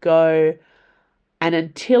ready to go. And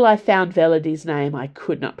until I found Velodi's name, I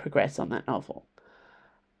could not progress on that novel,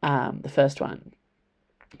 the first one.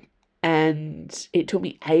 And it took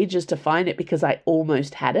me ages to find it because I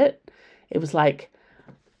almost had it. It was like,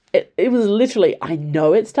 it was literally, I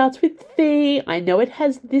know it starts with V, I know it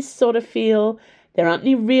has this sort of feel. There aren't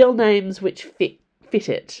any real names which fit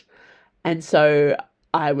it. And so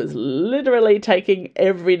I was literally taking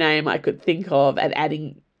every name I could think of and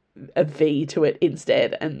adding a V to it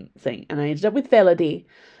instead and I ended up with Velody,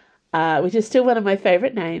 which is still one of my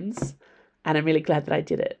favourite names, and I'm really glad that I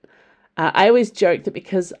did it. I always joke that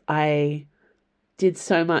because I did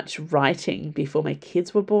so much writing before my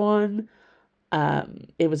kids were born,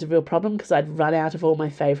 it was a real problem because I'd run out of all my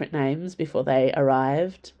favourite names before they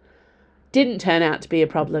arrived. Didn't turn out to be a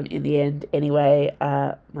problem in the end anyway.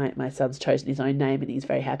 My son's chosen his own name and he's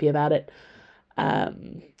very happy about it.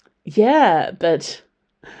 But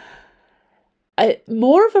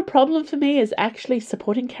more of a problem for me is actually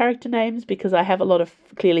supporting character names because I have a lot of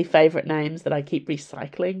clearly favourite names that I keep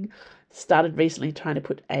recycling. Started recently trying to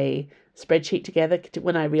put a spreadsheet together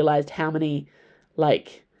when I realised how many,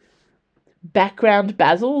 background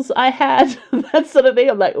Basils I had. That sort of thing.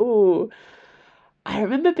 I'm like, ooh. I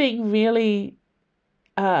remember being really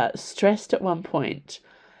stressed at one point.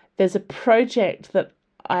 There's a project that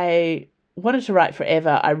I wanted to write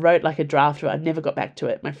forever. I wrote a draft, but I never got back to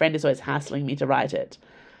it. My friend is always hassling me to write it.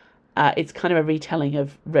 It's kind of a retelling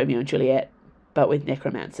of Romeo and Juliet, but with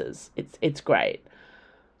necromancers. It's great.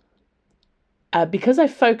 Because I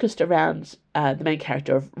focused around the main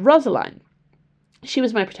character of Rosaline. She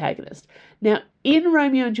was my protagonist. Now, in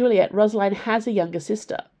Romeo and Juliet, Rosaline has a younger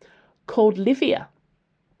sister called Livia.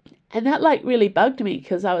 And that really bugged me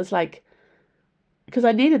because I was because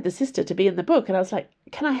I needed the sister to be in the book. And I was like,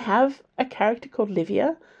 can I have a character called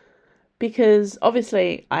Livia? Because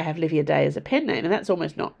obviously I have Livia Day as a pen name, and that's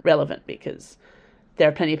almost not relevant because there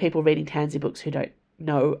are plenty of people reading Tansy books who don't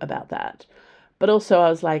know about that. But also I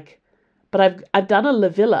was like, but I've done a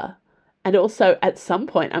Livilla, and also at some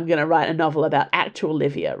point I'm going to write a novel about actual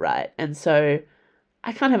Livia, right? And so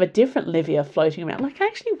I can't have a different Livia floating around. I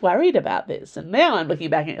actually worried about this. And now I'm looking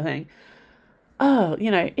back at it saying, oh,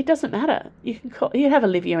 it doesn't matter. You have a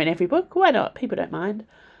Livia in every book. Why not? People don't mind.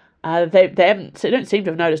 They don't seem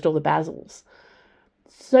to have noticed all the Basils.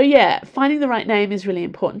 So yeah, finding the right name is really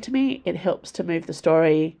important to me. It helps to move the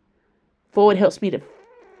story forward, helps me to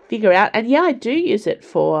figure out. And yeah, I do use it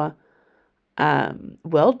for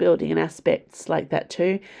world building and aspects like that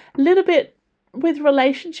too. A little bit with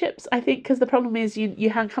relationships, I think, because the problem is you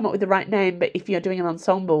haven't come up with the right name, but if you're doing an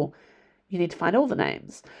ensemble, you need to find all the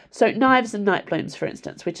names. So Knives and Night Blooms, for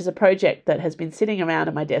instance, which is a project that has been sitting around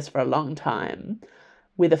on my desk for a long time,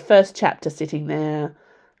 with a first chapter sitting there,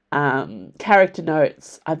 character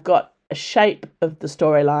notes. I've got a shape of the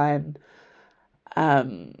storyline,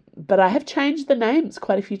 but I have changed the names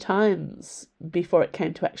quite a few times before it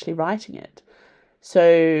came to actually writing it.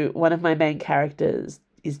 So one of my main characters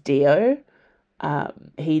is Dio.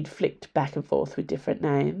 He'd flicked back and forth with different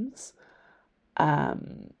names.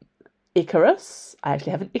 Icarus. I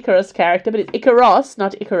actually have an Icarus character, but it's Icaros,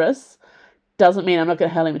 not Icarus. Doesn't mean I'm not going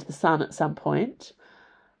to hurl him into the sun at some point.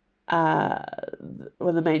 One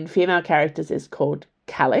of the main female characters is called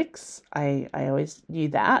Calix. I always knew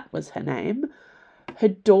that was her name. Her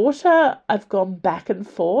daughter, I've gone back and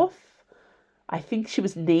forth. I think she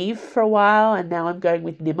was Neve for a while, and now I'm going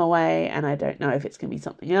with Nimue, and I don't know if it's going to be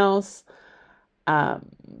something else. I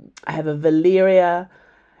have a Valeria.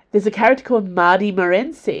 There's a character called Mardi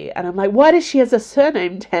Morenci, and I'm like, why does she have a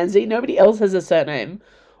surname, Tansy? Nobody else has a surname.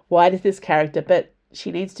 Why does this character? But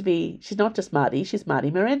she needs to be, she's not just Mardi, she's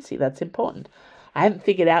Mardi Morenci. That's important. I haven't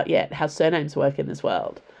figured out yet how surnames work in this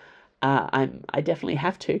world. I definitely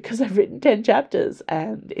have to because I've written 10 chapters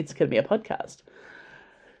and it's going to be a podcast.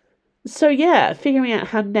 So yeah, figuring out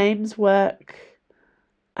how names work,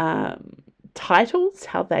 titles,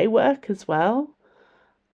 how they work as well.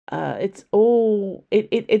 It's all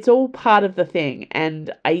part of the thing,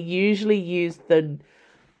 and I usually use the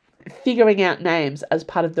figuring out names as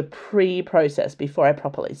part of the pre-process before I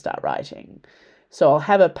properly start writing. So I'll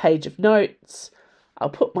have a page of notes, I'll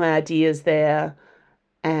put my ideas there,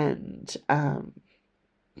 and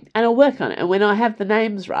I'll work on it. And when I have the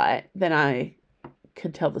names right, then I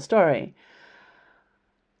can tell the story.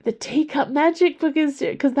 The Teacup Magic book is,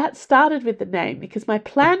 because that started with the name, because my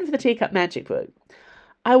plan for the Teacup Magic book,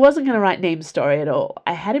 I wasn't going to write Neem's story at all.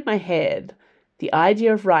 I had in my head the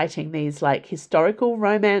idea of writing these like historical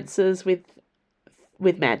romances with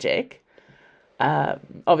magic.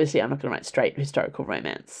 Obviously, I'm not going to write straight historical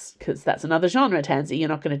romance because that's another genre, Tansy. You're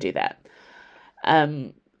not going to do that.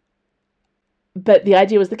 But the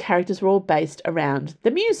idea was the characters were all based around the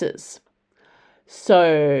Muses. So,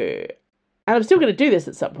 and I'm still going to do this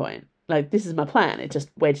at some point. Like, this is my plan. It just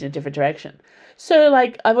went in a different direction. So,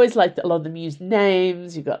 like, I've always liked a lot of the Muse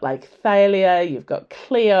names. You've got, like, Thalia, you've got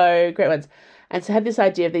Cleo, great ones. And so I had this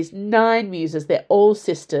idea of these 9 Muses. They're all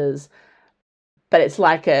sisters, but it's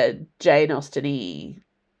like a Jane Austen-y,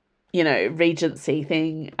 Regency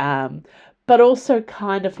thing. But also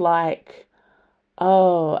kind of like,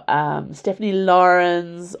 Stephanie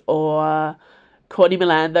Lawrence or Courtney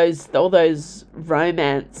Milan, all those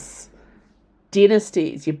romance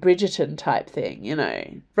dynasties, your Bridgerton type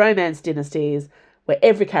thing, romance dynasties where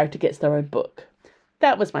every character gets their own book.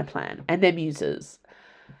 That was my plan. And their Muses.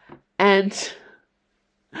 And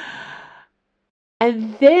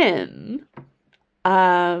then,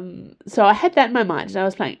 so I had that in my mind and I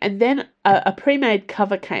was playing. And then a pre-made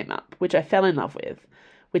cover came up, which I fell in love with,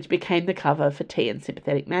 which became the cover for Tea and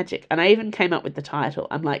Sympathetic Magic. And I even came up with the title.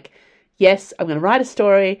 I'm like, yes, I'm going to write a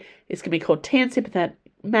story. It's going to be called Tea and Sympathetic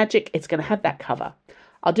Magic. It's going to have that cover.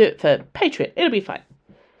 I'll do it for Patreon. It'll be fine.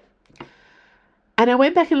 And I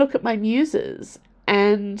went back and looked at my Muses,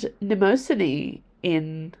 and Mnemosyne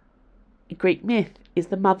in Greek myth is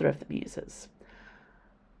the mother of the Muses.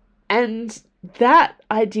 And that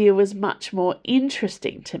idea was much more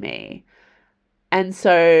interesting to me. And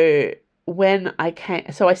so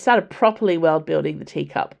I started properly world building the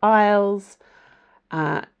Teacup Isles,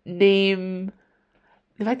 Neem,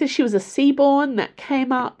 the fact that she was a Seaborn, that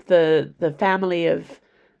came up, the family of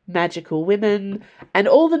magical women, and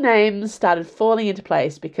all the names started falling into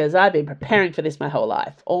place because I've been preparing for this my whole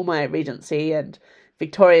life, all my Regency and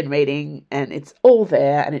Victorian reading, and it's all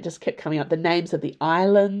there, and it just kept coming up. The names of the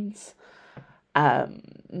islands,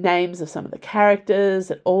 names of some of the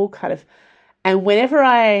characters, it all kind of, and whenever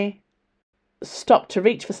I stopped to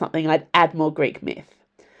reach for something, I'd add more Greek myth.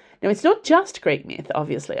 Now, it's not just Greek myth,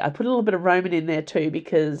 obviously. I put a little bit of Roman in there too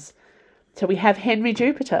because, so we have Henry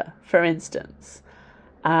Jupiter, for instance.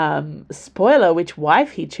 Spoiler, which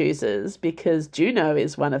wife he chooses, because Juno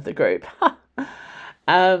is one of the group.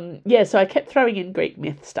 So I kept throwing in Greek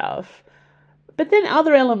myth stuff. But then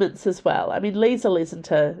other elements as well. I mean, Liesl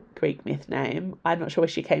isn't a Greek myth name. I'm not sure where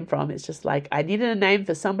she came from. It's just like, I needed a name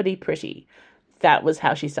for somebody pretty. That was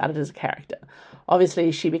how she started as a character.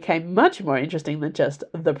 Obviously, she became much more interesting than just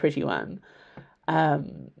the pretty one.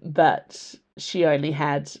 But she only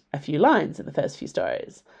had a few lines in the first few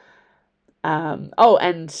stories.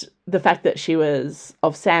 And the fact that she was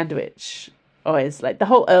of Sandwich, always like the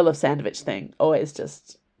whole Earl of Sandwich thing, always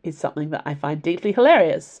just is something that I find deeply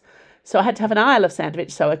hilarious. So I had to have an Isle of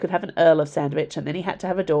Sandwich so I could have an Earl of Sandwich, and then he had to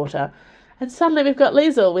have a daughter. And suddenly we've got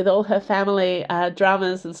Liesl with all her family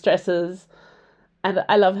dramas and stresses. And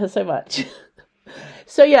I love her so much.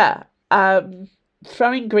 So yeah,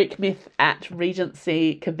 throwing Greek myth at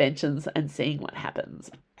Regency conventions and seeing what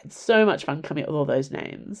happens. It's so much fun coming up with all those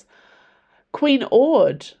names. Queen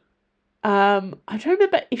Aud. I don't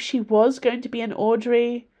remember if she was going to be an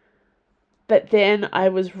Audrey, but then I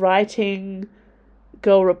was writing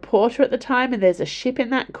Girl Reporter at the time, and there's a ship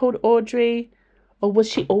in that called Audrey. Or was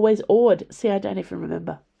she always Aud? See, I don't even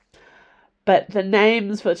remember. But the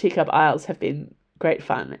names for the Teacup Isles have been great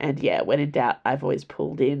fun. And yeah, when in doubt, I've always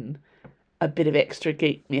pulled in a bit of extra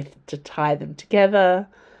Greek myth to tie them together.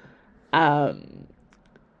 And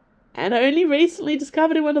I only recently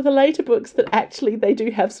discovered in one of the later books that actually they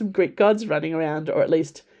do have some Greek gods running around, or at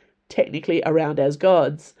least technically around as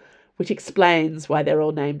gods, which explains why they're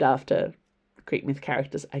all named after Greek myth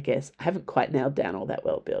characters, I guess. I haven't quite nailed down all that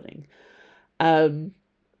world building.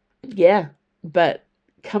 But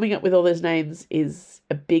coming up with all those names is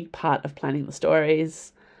a big part of planning the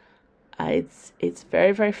stories. It's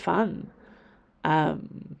very, very fun.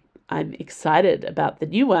 I'm excited about the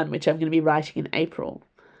new one, which I'm going to be writing in April,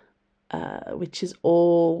 which is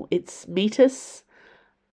it's Metis,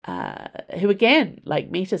 who again,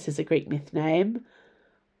 like Metis is a Greek myth name.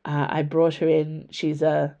 I brought her in. She's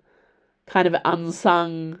a kind of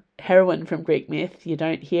unsung heroine from Greek myth. You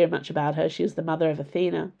don't hear much about her. She was the mother of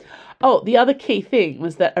Athena. Oh, the other key thing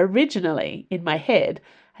was that originally in my head,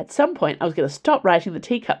 at some point, I was going to stop writing the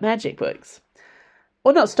Teacup Magic books.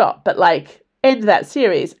 Or not stop, but like end that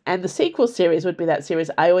series. And the sequel series would be that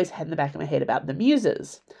series I always had in the back of my head about the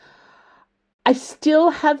Muses. I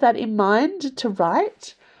still have that in mind to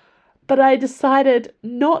write, but I decided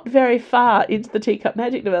not very far into the Teacup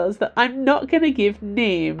Magic novellas that I'm not going to give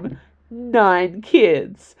Neem 9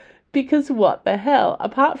 kids, Because what the hell?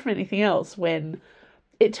 Apart from anything else, when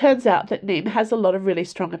it turns out that Neem has a lot of really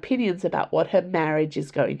strong opinions about what her marriage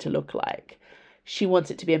is going to look like. She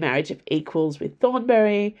wants it to be a marriage of equals with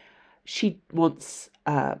Thornberry. She wants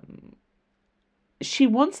kind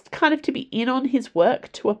of to be in on his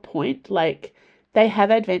work to a point. Like, they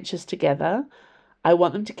have adventures together. I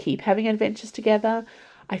want them to keep having adventures together.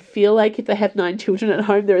 I feel like if they have 9 children at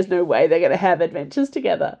home, there is no way they're going to have adventures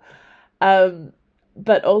together.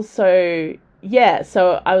 But also, yeah,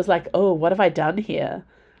 so I was like, oh, what have I done here?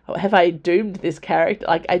 Have I doomed this character?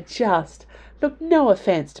 Like, look, no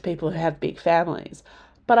offense to people who have big families,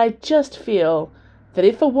 but I just feel that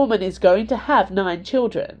if a woman is going to have 9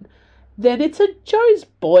 children, then it's a Joe's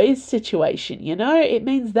Boys situation, you know? It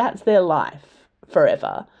means that's their life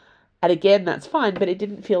forever. And again, that's fine, but it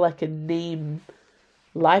didn't feel like a Neem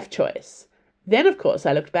life choice. Then, of course,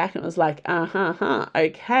 I looked back and was like,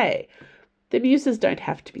 okay. The Muses don't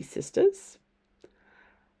have to be sisters.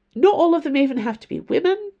 Not all of them even have to be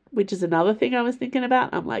women, which is another thing I was thinking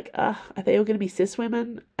about. I'm like, are they all going to be cis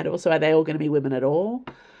women? And also, are they all going to be women at all?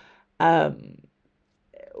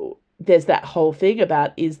 There's that whole thing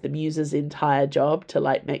about, is the Muse's entire job to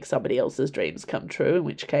like make somebody else's dreams come true? In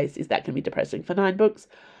which case, is that going to be depressing for 9 books?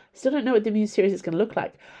 Still don't know what the Muse series is going to look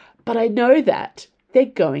like. But I know that they're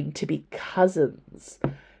going to be cousins.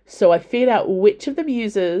 So I figured out which of the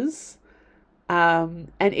Muses... and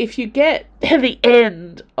if you get to the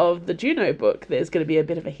end of the Juno book, there's going to be a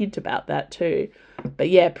bit of a hint about that too. But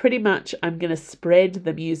yeah, pretty much I'm going to spread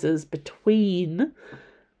the Muses between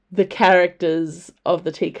the characters of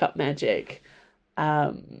the Teacup Magic.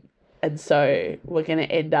 And so we're going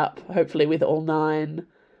to end up hopefully with all 9.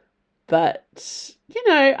 But, you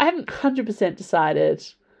know, I haven't 100% decided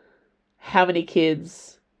how many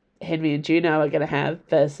kids Henry and Juno are going to have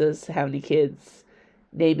versus how many kids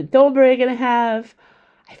Neem and Thornberry are going to have.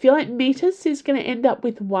 I feel like Metis is going to end up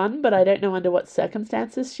with 1, but I don't know under what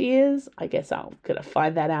circumstances she is. I guess I'm going to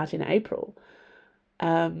find that out in April.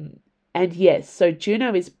 And yes, so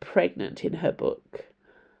Juno is pregnant in her book.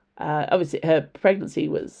 Obviously, her pregnancy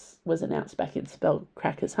was announced back in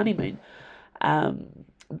Spellcracker's Honeymoon.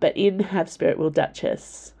 But in Have Spirit Will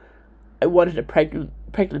Duchess, I wanted a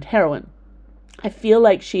pregnant heroine. I feel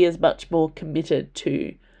like she is much more committed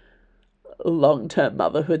to long-term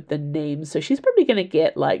motherhood than Neem, so she's probably going to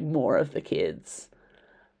get like more of the kids.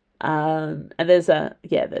 And there's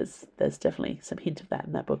definitely some hint of that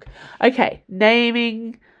in that book. Okay,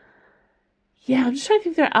 naming. Yeah, I'm just trying to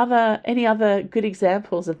think if there are any other good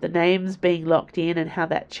examples of the names being locked in and how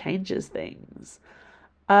that changes things.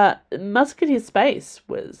 Musketeer Space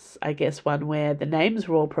was, I guess, one where the names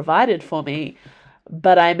were all provided for me,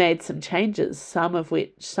 but I made some changes, some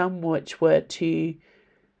which were to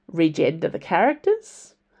regender the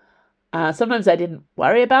characters. Sometimes I didn't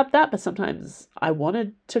worry about that, but sometimes I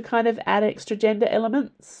wanted to kind of add extra gender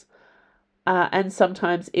elements. And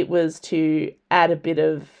sometimes it was to add a bit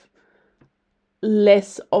of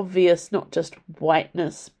less obvious, not just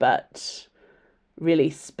whiteness, but really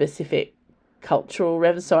specific cultural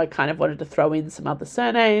reference. So I kind of wanted to throw in some other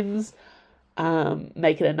surnames,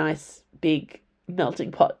 make it a nice, big,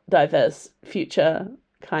 melting pot, diverse future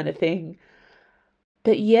kind of thing.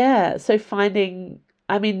 But yeah, so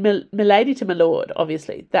Milady to Milord,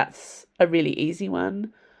 obviously, that's a really easy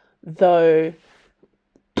one, though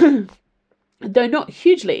not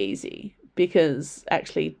hugely easy, because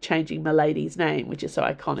actually changing Milady's name, which is so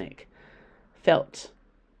iconic, felt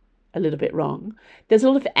a little bit wrong. There's a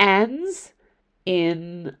lot of Annes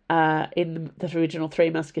in the original Three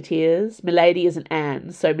Musketeers. Milady is an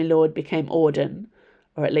Anne, so Milord became Auden,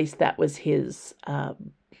 or at least that was his...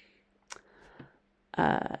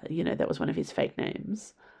 that was one of his fake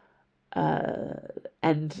names.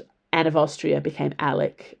 And Anne of Austria became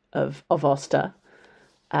Alec of Oster,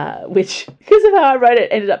 which, because of how I wrote it,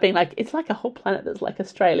 ended up being like, it's like a whole planet that's like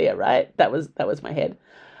Australia, right? That was my head.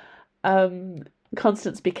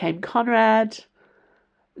 Constance became Conrad.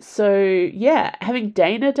 So, yeah, having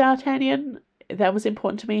Dana D'Artagnan, that was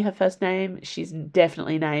important to me, her first name. She's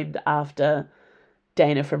definitely named after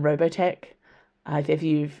Dana from Robotech. If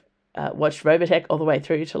you've watched Robotech all the way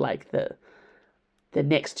through to like the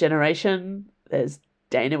next generation, there's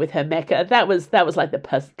Dana with her mecha. That was like the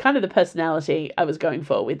personality I was going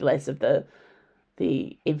for, with less of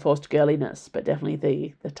the enforced girliness, but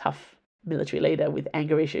definitely the tough military leader with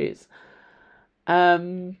anger issues.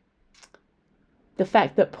 The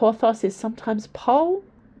fact that Porthos is sometimes Pol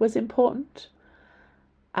was important.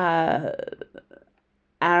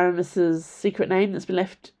 Aramis's secret name that's been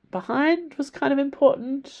left behind was kind of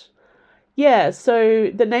important. Yeah,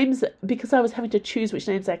 so the names, because I was having to choose which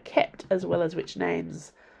names I kept as well as which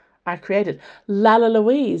names I created. Lala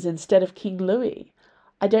Louise instead of King Louis.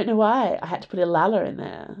 I don't know why I had to put a Lala in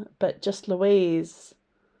there, but just Louise.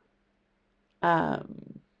 I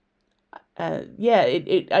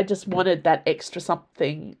just wanted that extra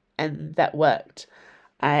something, and that worked.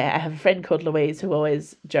 I have a friend called Louise who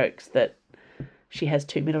always jokes that she has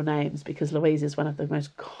 2 middle names because Louise is one of the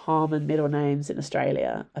most common middle names in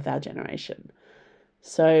Australia of our generation.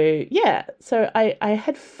 So, yeah, I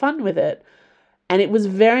had fun with it, and it was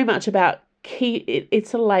very much about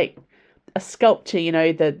it's sort of like a sculpture,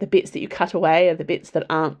 the bits that you cut away are the bits that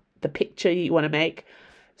aren't the picture you want to make.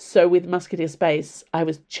 So with Musketeer Space, I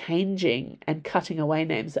was changing and cutting away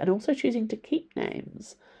names and also choosing to keep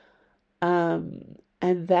names. And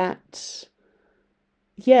that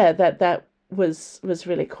was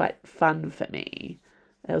really quite fun for me.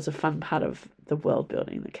 That was a fun part of the world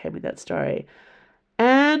building that came with that story.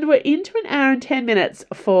 And we're into an hour and 10 minutes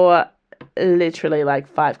for literally like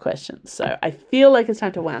 5 questions. So I feel like it's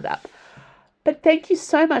time to wound up. But thank you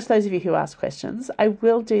so much, those of you who asked questions. I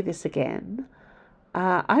will do this again.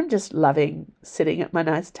 I'm just loving sitting at my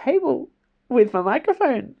nice table with my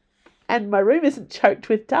microphone, and my room isn't choked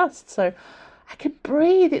with dust, so I can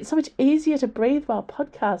breathe. It's so much easier to breathe while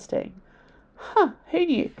podcasting. Who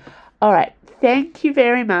knew? All right, thank you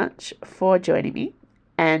very much for joining me.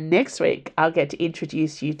 And next week, I'll get to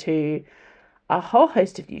introduce you to a whole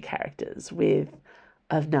host of new characters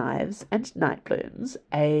of Knives and Night Blooms,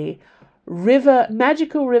 a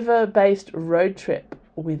magical river-based road trip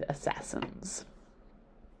with assassins.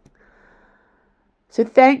 So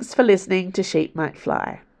thanks for listening to Sheep Might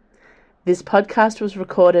Fly. This podcast was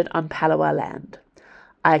recorded on Palawa land.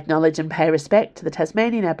 I acknowledge and pay respect to the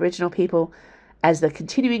Tasmanian Aboriginal people as the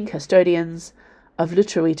continuing custodians of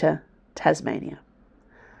Lutruwita, Tasmania.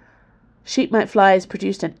 Sheep Might Fly is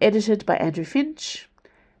produced and edited by Andrew Finch.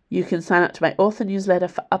 You can sign up to my author newsletter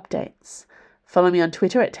for updates. Follow me on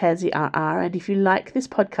Twitter at TansyRR, and if you like this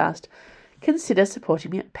podcast, consider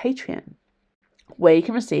supporting me at Patreon, where you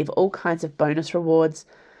can receive all kinds of bonus rewards,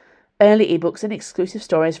 early ebooks, and exclusive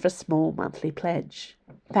stories for a small monthly pledge.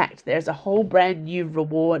 In fact, there's a whole brand new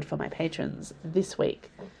reward for my patrons this week,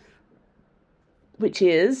 which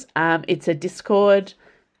is it's a Discord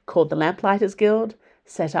called the Lamplighters Guild,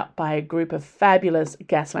 set up by a group of fabulous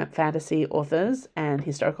Gaslamp fantasy authors and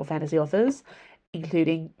historical fantasy authors,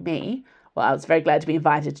 including me. Well, I was very glad to be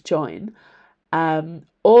invited to join.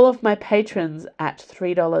 All of my patrons at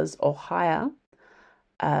 $3 or higher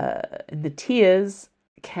in the tiers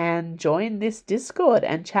can join this Discord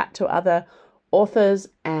and chat to other authors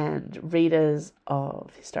and readers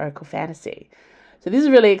of historical fantasy. So this is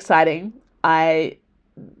really exciting. I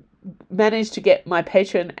managed to get my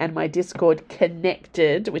Patreon and my Discord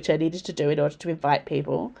connected, which I needed to do in order to invite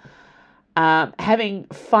people. Having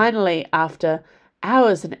finally, after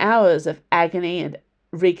hours and hours of agony and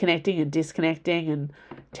reconnecting and disconnecting and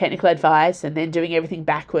technical advice and then doing everything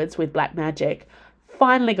backwards with black magic,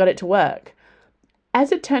 finally got it to work.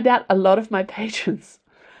 As it turned out, a lot of my patrons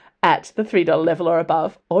at the $3 level or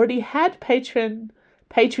above already had Patreon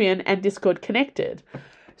and Discord connected.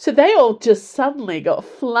 So they all just suddenly got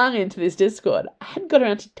flung into this Discord. I hadn't got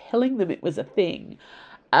around to telling them it was a thing.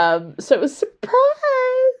 So it was a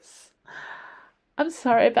surprise. I'm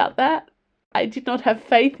sorry about that. I did not have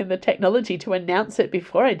faith in the technology to announce it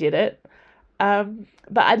before I did it.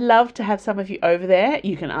 But I'd love to have some of you over there.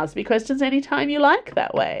 You can ask me questions anytime you like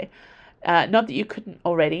that way. Not that you couldn't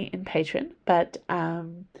already in Patreon, but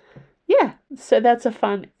yeah, so that's a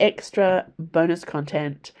fun extra bonus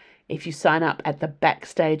content if you sign up at the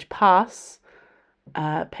Backstage Pass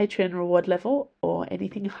Patreon reward level or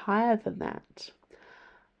anything higher than that.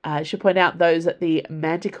 I should point out those at the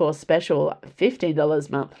Manticore Special $15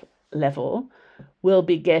 a month level will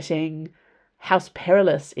be getting House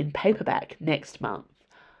Perilous in paperback next month,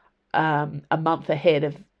 a month ahead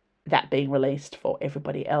of that being released for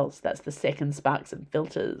everybody else. That's the second Sparks and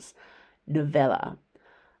Filters novella.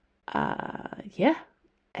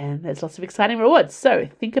 And there's lots of exciting rewards. So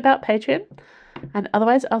think about Patreon. And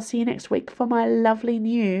otherwise, I'll see you next week for my lovely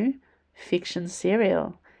new fiction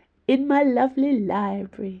serial in my lovely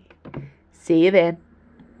library. See you then.